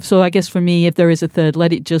so I guess for me, if there is a third,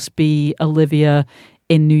 let it just be Olivia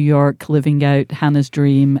in New York living out Hannah's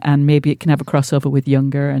dream, and maybe it can have a crossover with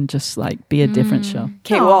Younger and just be a different show.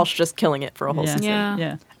 Kate Walsh just killing it for a whole season.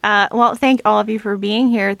 Yeah. Well, thank all of you for being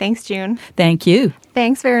here. Thanks, June. Thank you.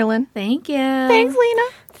 Thanks, Verilyn. Thank you. Thanks, Lena.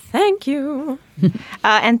 Thank you.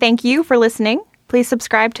 And thank you for listening. Please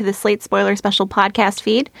subscribe to the Slate Spoiler Special podcast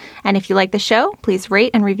feed. And if you like the show, please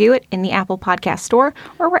rate and review it in the Apple Podcast Store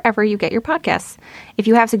or wherever you get your podcasts. If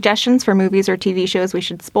you have suggestions for movies or TV shows we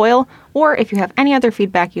should spoil, or if you have any other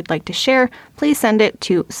feedback you'd like to share, please send it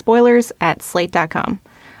to spoilers@slate.com.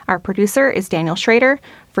 Our producer is Daniel Schrader.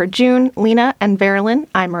 For June, Lena, and Verilyn,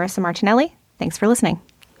 I'm Marissa Martinelli. Thanks for listening.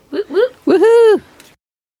 Woohoo!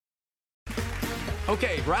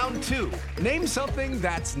 Okay, round 2. Name something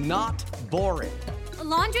that's not boring. A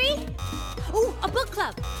laundry? Ooh, a book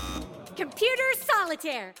club. Computer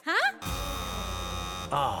solitaire, huh?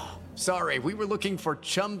 Ah, sorry, we were looking for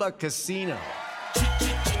Chumba Casino.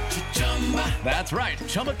 That's right,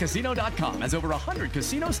 ChumbaCasino.com has over 100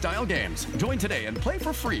 casino-style games. Join today and play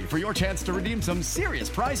for free for your chance to redeem some serious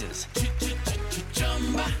prizes.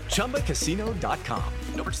 ChumbaCasino.com.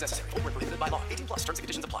 No purchase necessary. Void where prohibited by law. 18+ terms and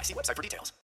conditions apply. See website for details.